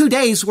 2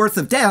 days worth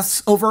of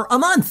deaths over a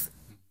month.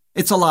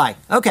 It's a lie.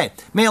 Okay,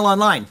 Mail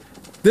Online.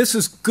 This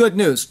is good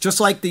news. Just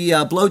like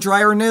the blow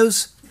dryer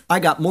news, I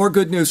got more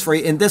good news for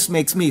you, and this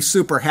makes me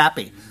super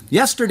happy.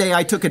 Yesterday,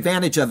 I took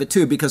advantage of it,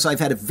 too, because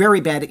I've had a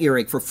very bad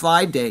earache for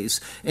 5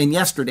 days. And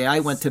yesterday, I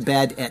went to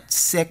bed at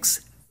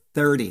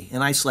 6:30,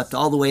 and I slept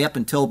all the way up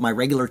until my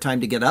regular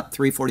time to get up,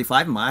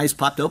 3:45, and my eyes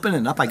popped open,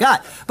 and up I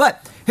got.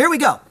 But here we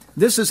go.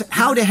 This is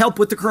how to help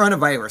with the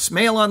coronavirus.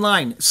 Mail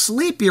Online.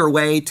 Sleep your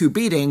way to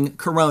beating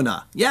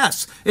corona.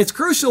 Yes, it's a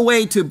crucial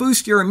way to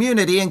boost your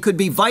immunity and could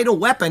be a vital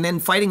weapon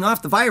in fighting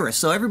off the virus.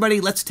 So everybody,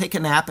 let's take a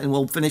nap, and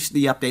we'll finish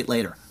the update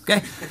later.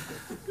 Okay?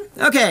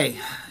 Okay,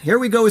 here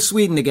we go with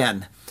Sweden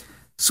again.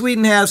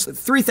 Sweden has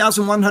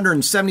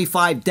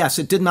 3,175 deaths.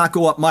 It did not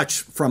go up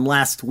much from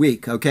last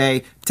week,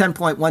 okay?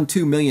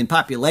 10.12 million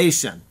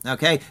population,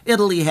 okay?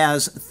 Italy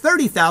has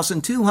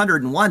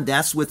 30,201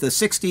 deaths with a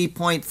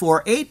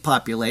 60.48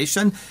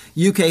 population.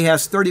 UK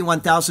has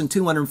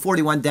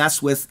 31,241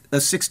 deaths with a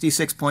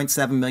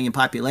 66.7 million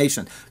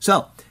population.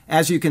 So,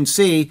 as you can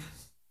see,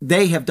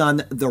 they have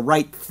done the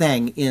right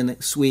thing in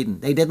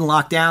Sweden. They didn't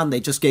lock down. They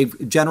just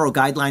gave general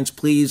guidelines.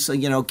 Please,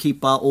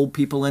 keep old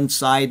people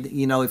inside.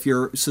 If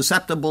you're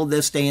susceptible to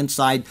this, stay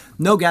inside.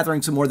 No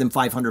gatherings of more than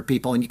 500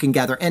 people. And you can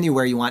gather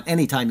anywhere you want,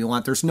 anytime you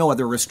want. There's no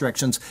other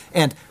restrictions.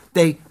 And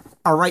they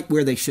are right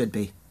where they should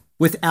be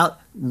without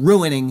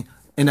ruining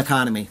an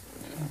economy.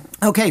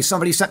 Okay,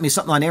 somebody sent me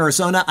something on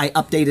Arizona. I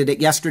updated it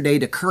yesterday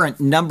to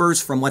current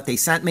numbers from what they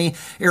sent me.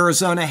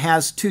 Arizona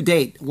has to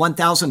date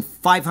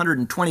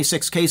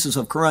 1,526 cases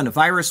of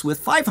coronavirus with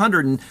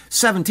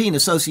 517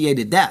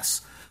 associated deaths.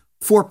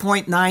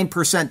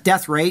 4.9%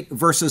 death rate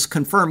versus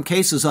confirmed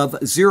cases of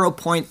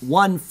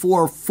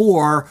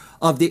 0.144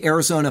 of the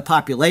Arizona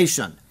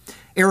population.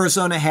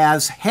 Arizona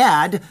has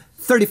had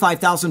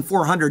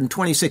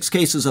 35,426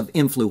 cases of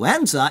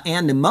influenza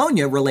and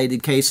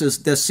pneumonia-related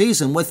cases this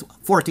season, with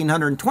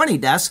 1,420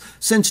 deaths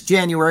since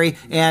January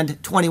and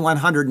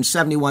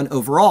 2,171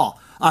 overall.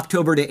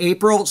 October to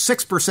April,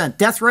 6%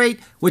 death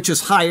rate, which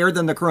is higher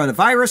than the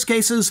coronavirus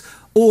cases,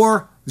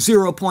 or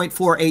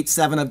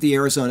 0.487 of the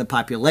Arizona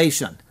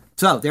population.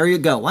 So there you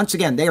go. Once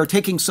again, they are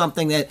taking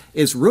something that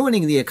is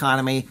ruining the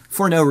economy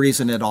for no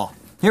reason at all.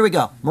 Here we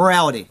go.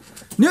 Morality.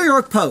 New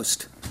York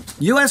Post.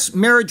 U.S.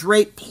 marriage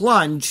rate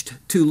plunged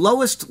to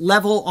lowest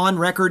level on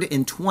record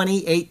in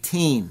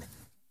 2018.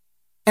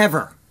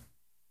 Ever.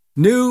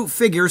 New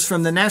figures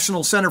from the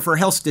National Center for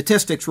Health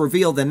Statistics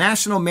reveal the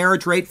national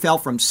marriage rate fell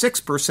from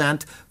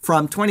 6%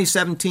 from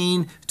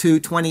 2017 to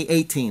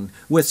 2018,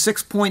 with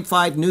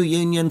 6.5 new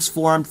unions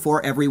formed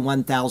for every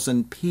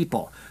 1,000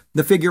 people.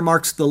 The figure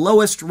marks the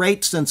lowest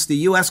rate since the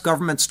U.S.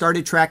 government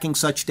started tracking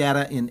such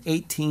data in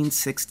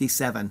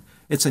 1867.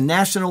 It's a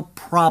national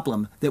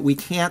problem that we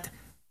can't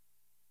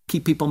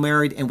keep people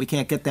married and we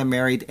can't get them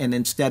married, and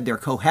instead they're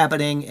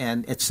cohabiting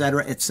and et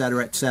cetera, et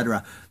cetera, et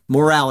cetera.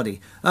 Morality.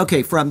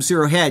 Okay, from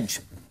Zero Hedge.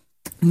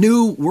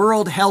 New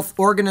World Health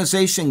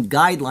Organization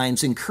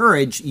guidelines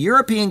encourage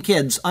European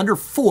kids under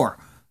four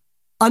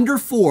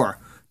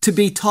to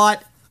be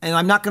taught, and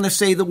I'm not going to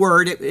say the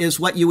word, it is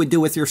what you would do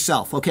with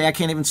yourself. Okay, I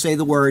can't even say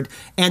the word,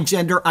 and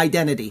gender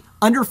identity.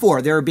 Under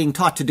 4, they're being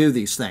taught to do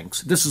these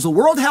things. This is a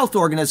World Health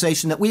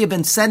Organization that we have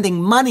been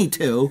sending money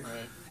to,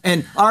 right.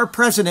 And our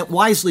president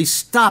wisely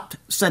stopped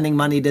sending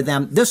money to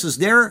them. This is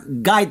their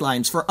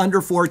guidelines for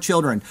under 4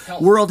 children.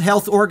 World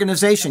Health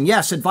Organization,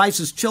 yes,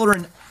 advises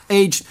children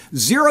aged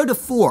 0 to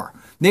 4.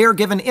 They are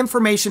given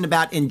information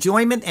about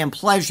enjoyment and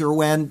pleasure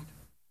when,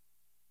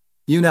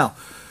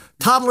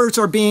 toddlers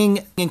are being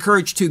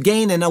encouraged to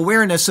gain an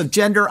awareness of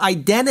gender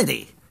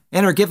identity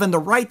and are given the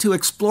right to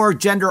explore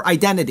gender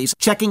identities,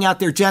 checking out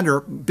their gender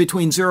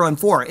between 0 and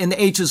 4. In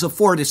the ages of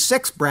 4 to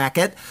 6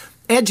 bracket,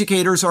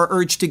 educators are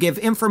urged to give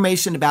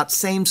information about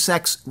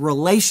same-sex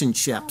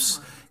relationships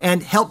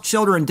and help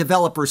children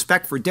develop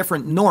respect for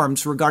different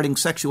norms regarding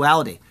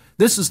sexuality.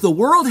 This is the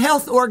World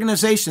Health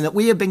Organization that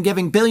we have been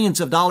giving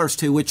billions of dollars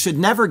to, which should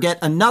never get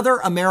another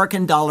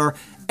American dollar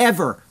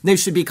ever. They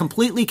should be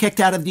completely kicked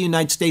out of the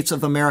United States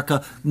of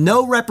America.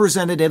 No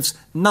representatives,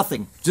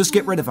 nothing. Just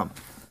get rid of them.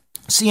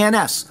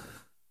 CNS.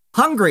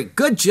 Hungary.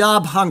 Good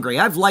job, Hungary.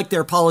 I've liked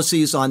their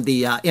policies on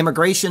the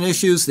immigration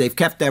issues. They've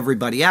kept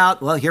everybody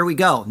out. Well, here we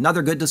go.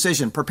 Another good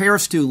decision.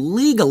 Prepares to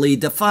legally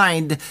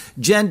define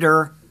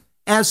gender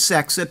as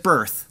sex at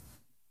birth.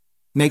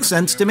 Makes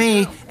sense to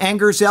me.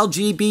 Angers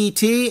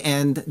LGBT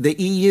and the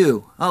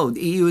EU. Oh,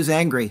 the EU is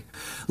angry.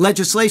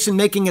 Legislation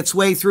making its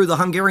way through the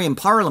Hungarian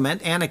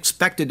parliament and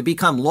expected to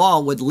become law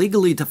would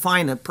legally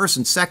define a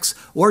person's sex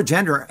or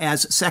gender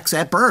as sex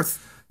at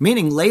birth,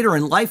 meaning later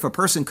in life a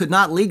person could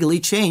not legally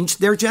change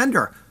their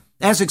gender.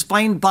 As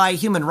explained by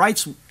Human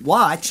Rights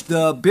Watch,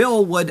 the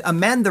bill would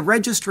amend the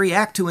Registry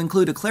Act to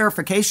include a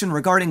clarification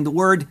regarding the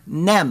word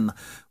nem,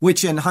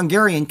 which in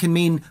Hungarian can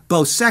mean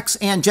both sex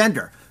and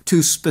gender,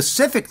 to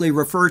specifically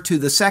refer to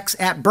the sex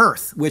at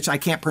birth, which I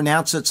can't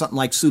pronounce it, something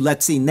like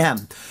születsi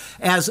nem,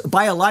 as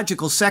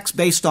biological sex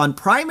based on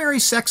primary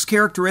sex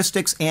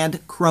characteristics and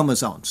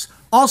chromosomes.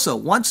 Also,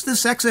 once the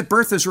sex at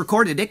birth is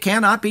recorded, it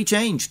cannot be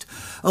changed.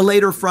 A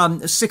letter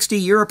from 60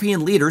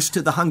 European leaders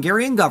to the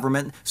Hungarian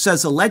government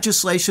says the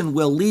legislation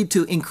will lead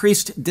to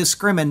increased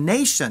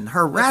discrimination,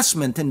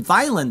 harassment, and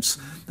violence,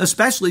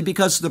 especially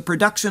because the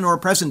production or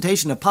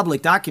presentation of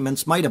public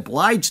documents might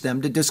oblige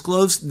them to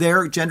disclose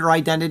their gender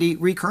identity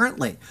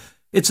recurrently.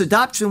 Its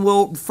adoption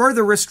will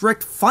further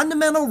restrict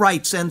fundamental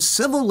rights and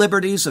civil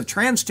liberties of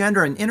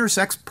transgender and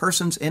intersex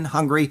persons in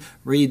Hungary,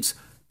 reads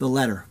the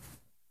letter.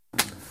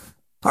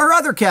 Our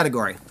other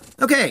category.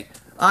 Okay,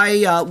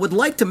 I would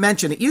like to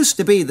mention, it used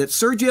to be that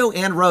Sergio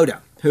and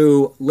Rhoda,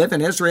 who live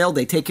in Israel,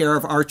 they take care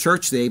of our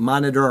church, they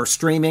monitor our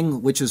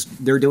streaming, which is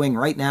they're doing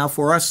right now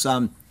for us.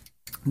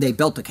 They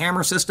built a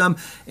camera system,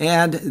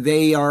 and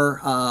they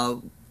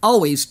are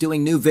always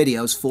doing new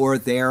videos for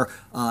their,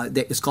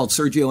 it's called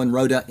Sergio and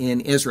Rhoda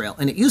in Israel.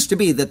 And it used to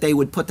be that they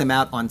would put them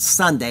out on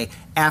Sunday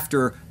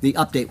after the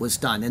update was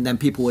done, and then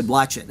people would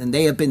watch it. And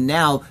they have been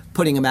now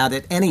putting them out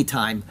at any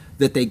time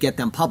that they get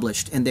them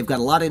published. And they've got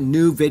a lot of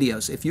new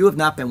videos. If you have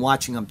not been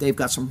watching them, they've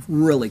got some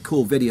really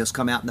cool videos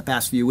come out in the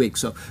past few weeks.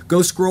 So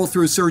go scroll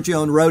through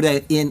Sergio and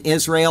Rhoda in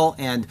Israel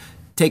and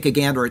take a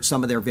gander at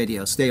some of their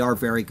videos. They are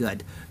very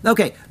good.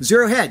 Okay,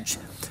 Zero Hedge.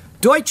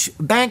 Deutsche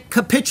Bank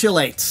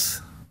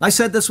capitulates. I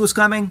said this was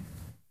coming.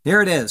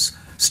 Here it is.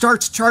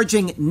 Starts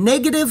charging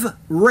negative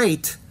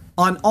rate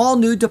on all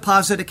new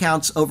deposit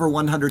accounts over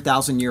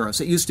 100,000 euros.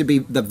 It used to be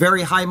the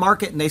very high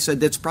market, and they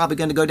said it's probably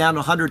going to go down to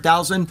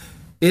 100,000.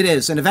 It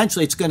is, and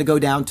eventually it's going to go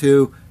down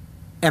to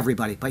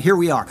everybody. But here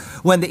we are.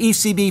 When the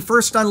ECB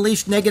first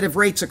unleashed negative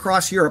rates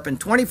across Europe in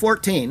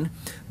 2014,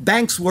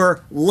 banks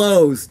were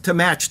loath to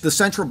match the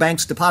central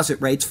bank's deposit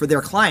rates for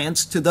their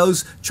clients to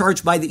those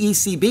charged by the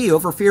ECB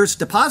over fears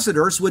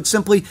depositors would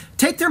simply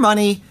take their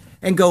money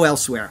and go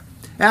elsewhere.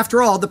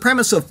 After all, the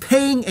premise of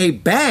paying a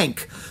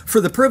bank for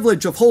the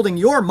privilege of holding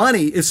your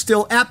money is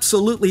still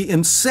absolutely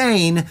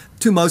insane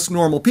to most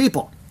normal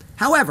people.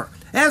 However,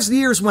 as the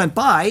years went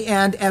by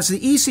and as the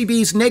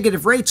ECB's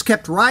negative rates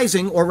kept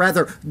rising, or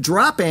rather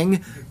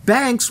dropping,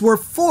 banks were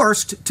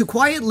forced to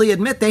quietly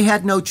admit they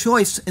had no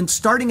choice, and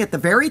starting at the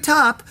very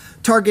top,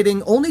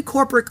 targeting only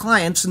corporate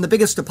clients and the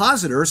biggest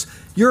depositors,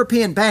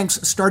 European banks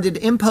started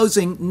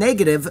imposing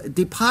negative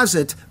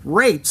deposit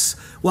rates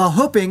while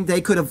hoping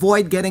they could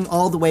avoid getting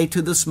all the way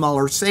to the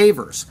smaller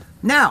savers.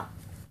 Now,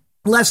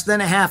 less than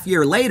a half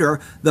year later,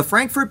 the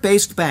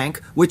Frankfurt-based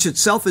bank, which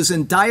itself is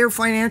in dire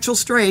financial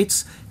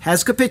straits,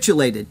 has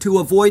capitulated. To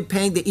avoid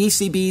paying the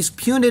ECB's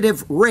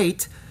punitive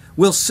rate,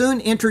 will soon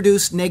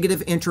introduce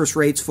negative interest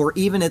rates for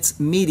even its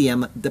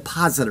medium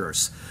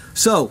depositors.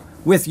 So,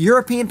 with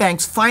European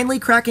banks finally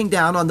cracking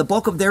down on the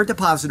bulk of their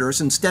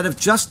depositors instead of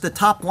just the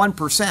top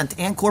 1%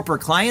 and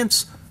corporate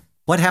clients,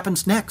 what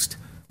happens next?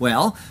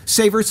 Well,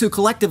 savers who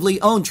collectively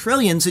own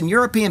trillions in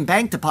European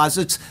bank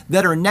deposits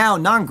that are now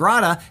non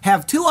grata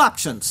have two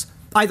options.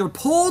 either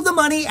pull the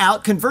money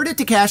out, convert it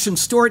to cash, and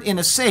store it in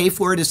a safe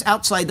where it is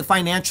outside the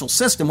financial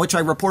system, which I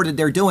reported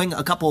they're doing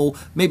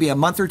maybe a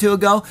month or two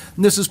ago.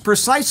 And this is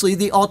precisely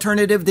the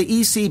alternative the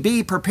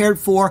ECB prepared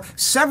for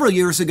several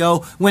years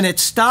ago when it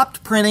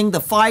stopped printing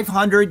the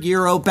 500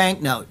 euro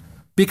banknote,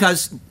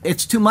 because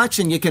it's too much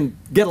and you can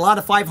get a lot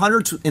of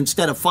 500s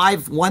instead of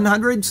 5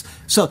 100s.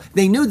 So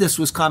they knew this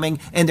was coming,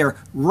 and they're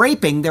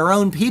raping their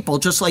own people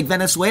just like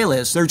Venezuela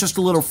is. They're just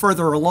a little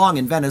further along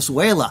in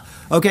Venezuela,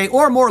 okay?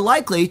 Or more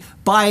likely,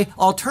 buy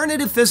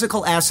alternative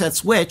physical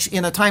assets which,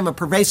 in a time of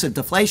pervasive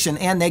deflation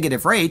and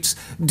negative rates,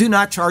 do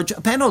not charge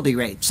a penalty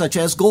rate, such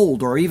as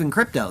gold or even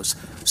cryptos.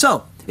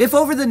 So, if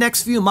over the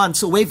next few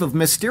months a wave of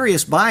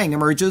mysterious buying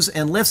emerges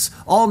and lifts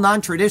all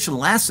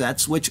non-traditional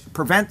assets, which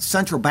prevent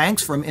central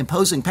banks from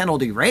imposing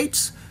penalty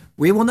rates,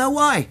 we will know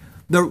why.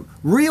 The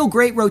real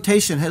great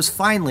rotation has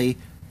finally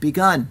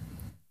begun.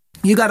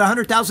 You got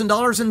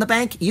 $100,000 in the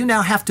bank, you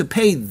now have to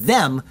pay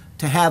them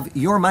to have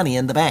your money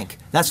in the bank.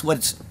 That's what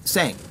it's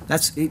saying.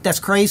 That's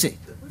crazy.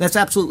 That's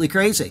absolutely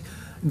crazy.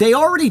 They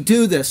already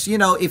do this. You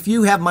know, if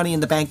you have money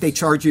in the bank, they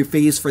charge you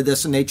fees for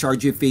this and they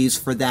charge you fees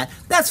for that.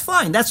 That's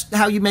fine. That's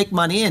how you make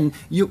money. And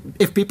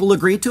if people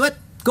agree to it,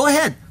 go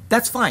ahead.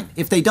 That's fine.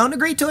 If they don't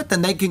agree to it,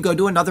 then they can go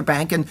to another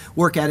bank and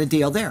work out a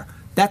deal there.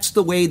 That's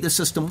the way the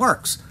system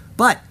works.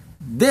 But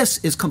this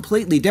is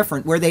completely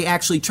different, where they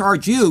actually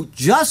charge you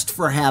just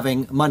for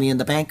having money in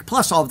the bank,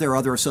 plus all of their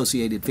other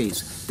associated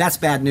fees. That's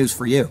bad news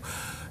for you.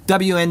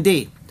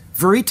 WND.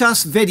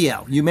 Veritas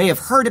Video. You may have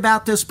heard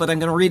about this, but I'm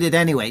going to read it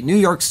anyway. New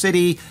York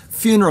City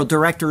funeral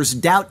directors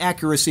doubt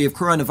accuracy of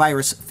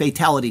coronavirus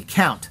fatality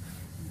count.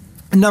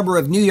 A number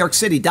of New York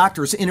City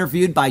doctors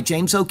interviewed by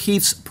James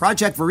O'Keefe's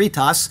Project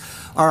Veritas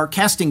are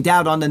casting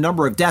doubt on the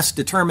number of deaths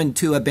determined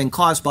to have been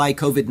caused by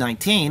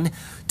COVID-19.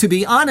 To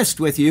be honest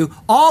with you,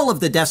 all of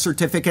the death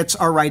certificates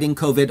are writing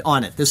COVID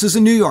on it. This is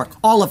in New York,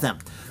 all of them,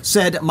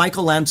 said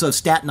Michael Lenz of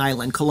Staten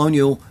Island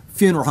Colonial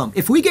Funeral Home.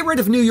 If we get rid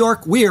of New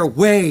York, we are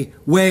way,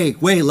 way,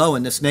 way low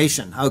in this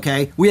nation,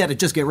 okay? We had to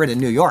just get rid of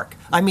New York.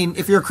 I mean,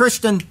 if you're a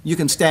Christian, you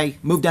can stay,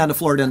 move down to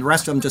Florida, and the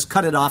rest of them just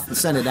cut it off and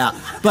send it out.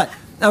 But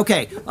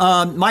okay,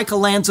 Michael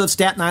Lanza of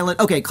Staten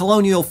Island. Okay,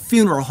 Colonial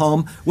Funeral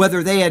Home,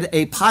 whether they had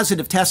a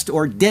positive test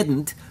or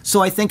didn't.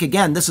 So I think,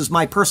 again, this is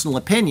my personal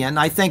opinion.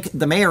 I think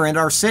the mayor in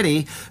our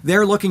city,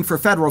 they're looking for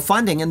federal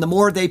funding, and the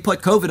more they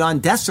put COVID on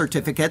death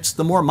certificates,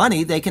 the more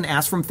money they can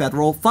ask from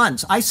federal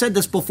funds. I said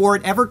this before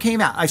it ever came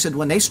out. I said,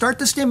 when they start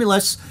the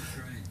stimulus,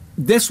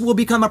 this will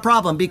become a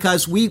problem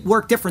because we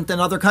work different than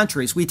other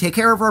countries. We take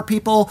care of our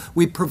people.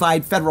 We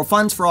provide federal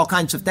funds for all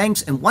kinds of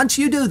things. And once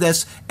you do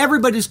this,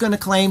 everybody's going to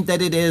claim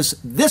that it is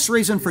this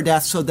reason for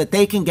death so that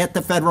they can get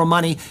the federal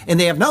money. And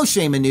they have no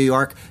shame in New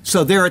York,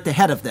 so they're at the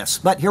head of this.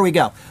 But here we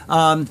go.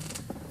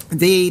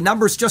 The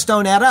numbers just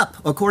don't add up,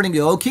 according to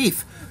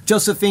O'Keefe.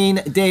 Josephine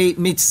de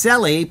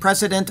Miceli,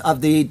 president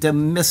of the de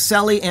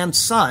Miceli and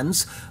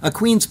Sons, a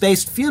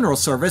Queens-based funeral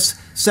service,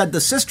 said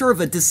the sister of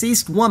a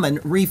deceased woman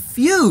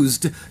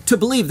refused to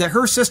believe that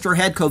her sister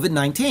had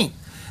COVID-19.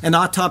 An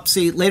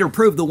autopsy later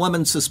proved the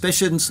woman's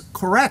suspicions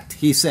correct,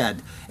 he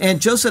said. And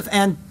Joseph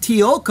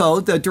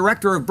Antioco, the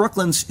director of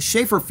Brooklyn's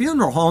Schaefer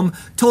Funeral Home,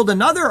 told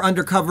another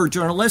undercover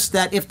journalist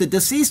that if the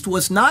deceased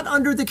was not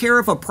under the care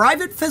of a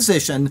private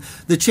physician,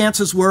 the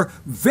chances were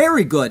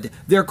very good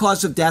their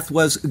cause of death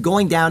was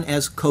going down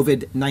as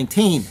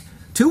COVID-19.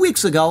 2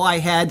 weeks ago, I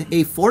had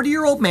a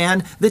 40-year-old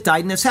man that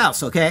died in his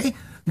house, okay?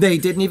 They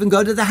didn't even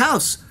go to the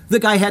house. The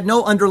guy had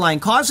no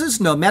underlying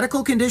causes, no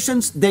medical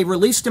conditions. They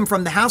released him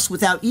from the house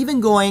without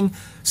even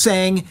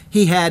saying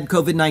he had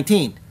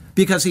COVID-19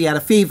 because he had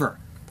a fever.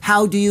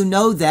 How do you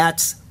know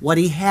that's what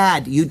he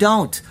had? You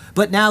don't.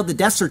 But now the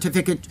death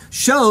certificate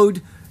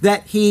showed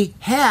that he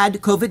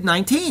had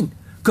COVID-19.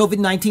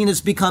 COVID-19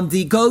 has become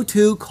the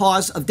go-to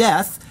cause of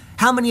death.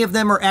 How many of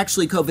them are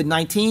actually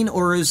COVID-19,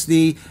 or is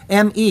the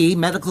ME,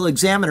 medical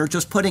examiner,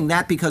 just putting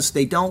that because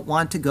they don't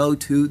want to go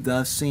to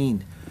the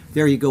scene?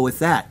 There you go with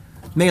that.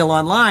 Mail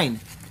Online.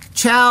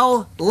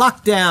 Ciao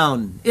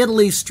lockdown.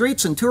 Italy's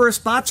streets and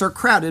tourist spots are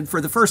crowded for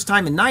the first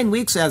time in 9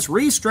 weeks as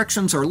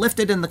restrictions are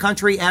lifted in the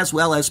country, as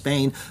well as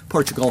Spain,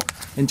 Portugal,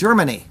 and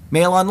Germany.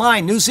 Mail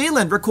Online. New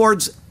Zealand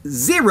records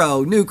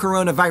 0 new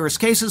coronavirus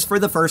cases for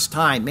the first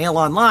time. Mail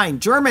Online.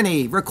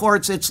 Germany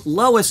records its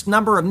lowest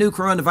number of new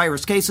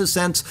coronavirus cases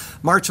since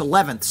March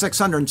 11th,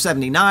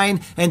 679,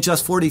 and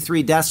just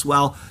 43 deaths,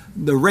 while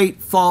the rate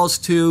falls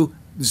to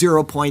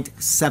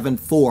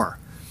 0.74.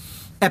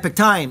 Epic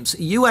Times.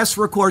 U.S.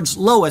 records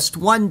lowest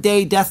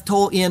one-day death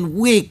toll in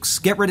weeks.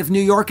 Get rid of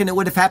New York and it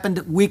would have happened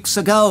weeks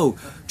ago.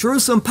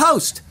 Jerusalem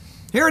Post.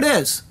 Here it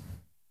is.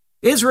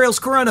 Israel's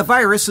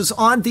coronavirus is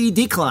on the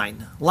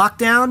decline.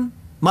 Lockdown,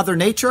 Mother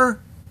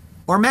Nature,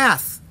 or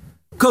math?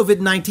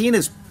 COVID-19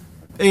 is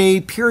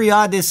a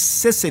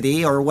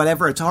periodicity, or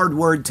whatever, it's a hard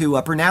word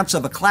to pronounce,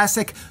 of a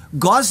classic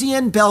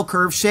Gaussian bell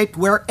curve shaped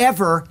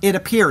wherever it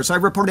appears. I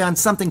reported on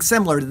something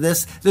similar to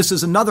this. This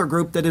is another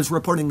group that is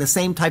reporting the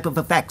same type of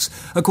effects,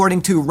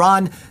 according to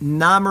Ron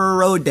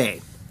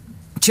Namarode.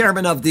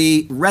 chairman of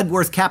the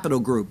Redworth Capital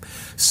Group.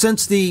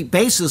 Since the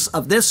basis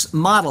of this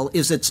model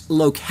is its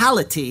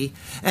locality,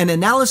 an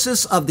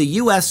analysis of the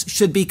U.S.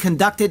 should be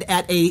conducted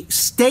at a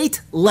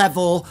state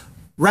level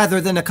rather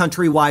than a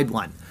countrywide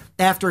one.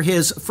 After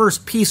his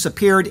first piece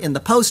appeared in the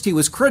Post, he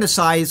was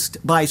criticized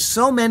by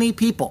so many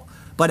people.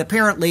 But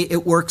apparently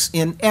it works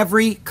in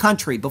every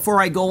country.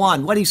 Before I go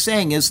on, what he's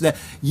saying is that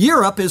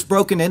Europe is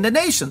broken into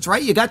nations,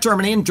 right? You got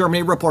Germany, and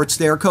Germany reports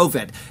their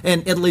COVID.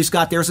 And Italy's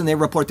got theirs, and they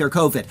report their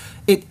COVID.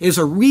 It is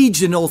a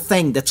regional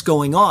thing that's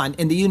going on,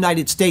 and the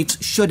United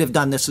States should have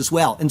done this as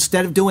well.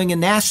 Instead of doing a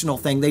national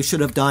thing, they should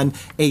have done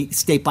a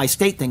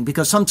state-by-state thing,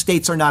 because some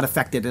states are not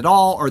affected at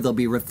all, or they'll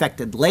be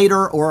affected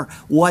later, or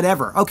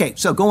whatever. Okay,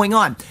 so going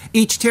on.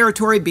 Each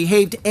territory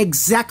behaved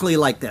exactly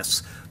like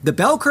this. The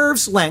bell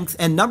curve's length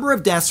and number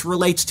of deaths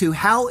relates to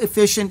how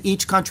efficient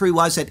each country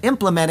was at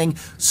implementing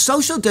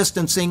social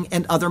distancing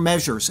and other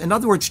measures. In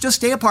other words, just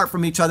stay apart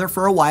from each other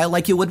for a while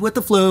like you would with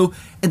the flu,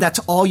 and that's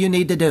all you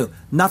need to do.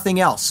 Nothing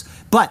else.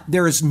 But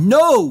there is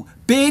no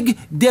big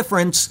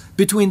difference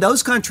between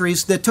those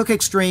countries that took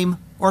extreme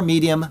or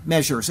medium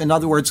measures. In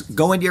other words,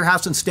 go into your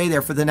house and stay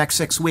there for the next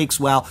 6 weeks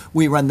while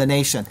we run the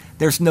nation.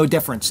 There's no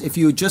difference. If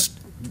you just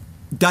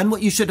done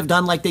what you should have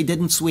done like they did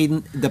in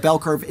Sweden, the bell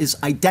curve is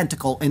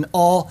identical in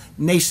all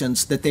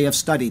nations that they have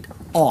studied.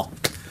 All.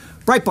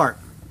 Breitbart.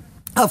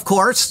 Of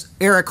course,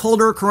 Eric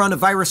Holder,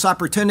 coronavirus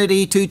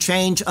opportunity to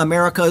change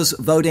America's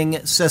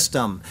voting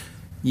system.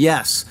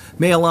 Yes.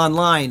 Mail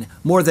Online.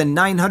 More than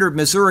 900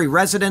 Missouri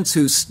residents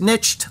who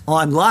snitched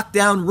on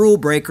lockdown rule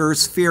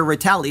breakers fear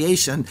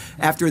retaliation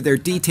after their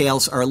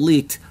details are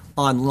leaked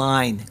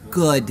online.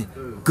 Good.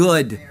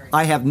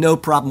 I have no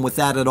problem with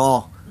that at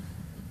all.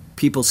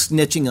 People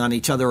snitching on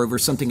each other over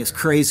something as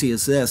crazy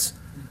as this.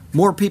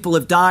 More people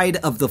have died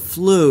of the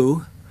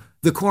flu.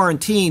 The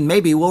quarantine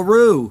maybe will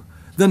rue.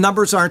 The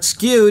numbers aren't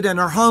skewed. In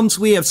our homes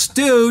we have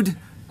stewed.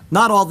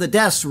 Not all the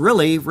deaths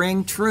really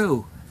ring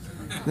true.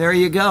 There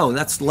you go.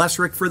 That's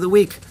Lesrick for the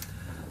week.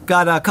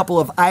 Got a couple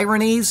of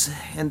ironies,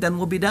 and then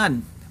we'll be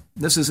done.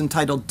 This is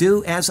entitled,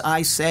 Do As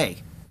I Say.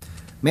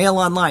 Mail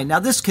Online. Now,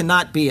 this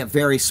cannot be a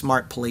very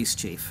smart police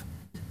chief.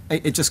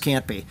 It just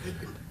can't be.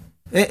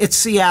 It's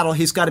Seattle.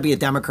 He's got to be a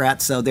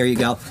Democrat, so there you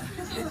go.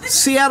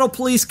 Seattle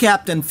police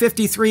captain,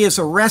 53, is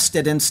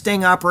arrested in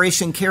sting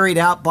operation carried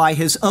out by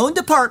his own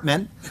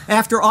department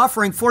after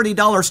offering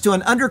 $40 to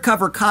an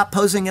undercover cop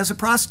posing as a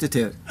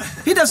prostitute.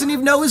 He doesn't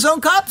even know who his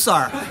own cops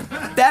are.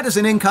 That is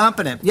an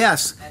incompetent,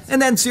 yes. And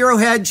then Zero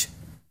Hedge,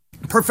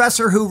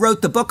 professor who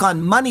wrote the book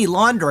on money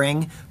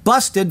laundering,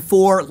 busted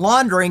for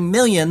laundering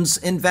millions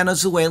in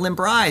Venezuelan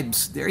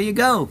bribes. There you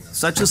go.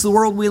 Such is the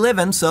world we live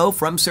in. So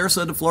from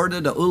Sarasota,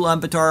 Florida to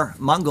Ulaanbaatar,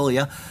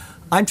 Mongolia,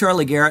 I'm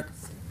Charlie Garrett.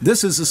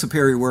 This is the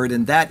Superior Word,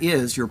 and that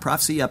is your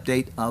prophecy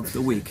update of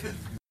the week.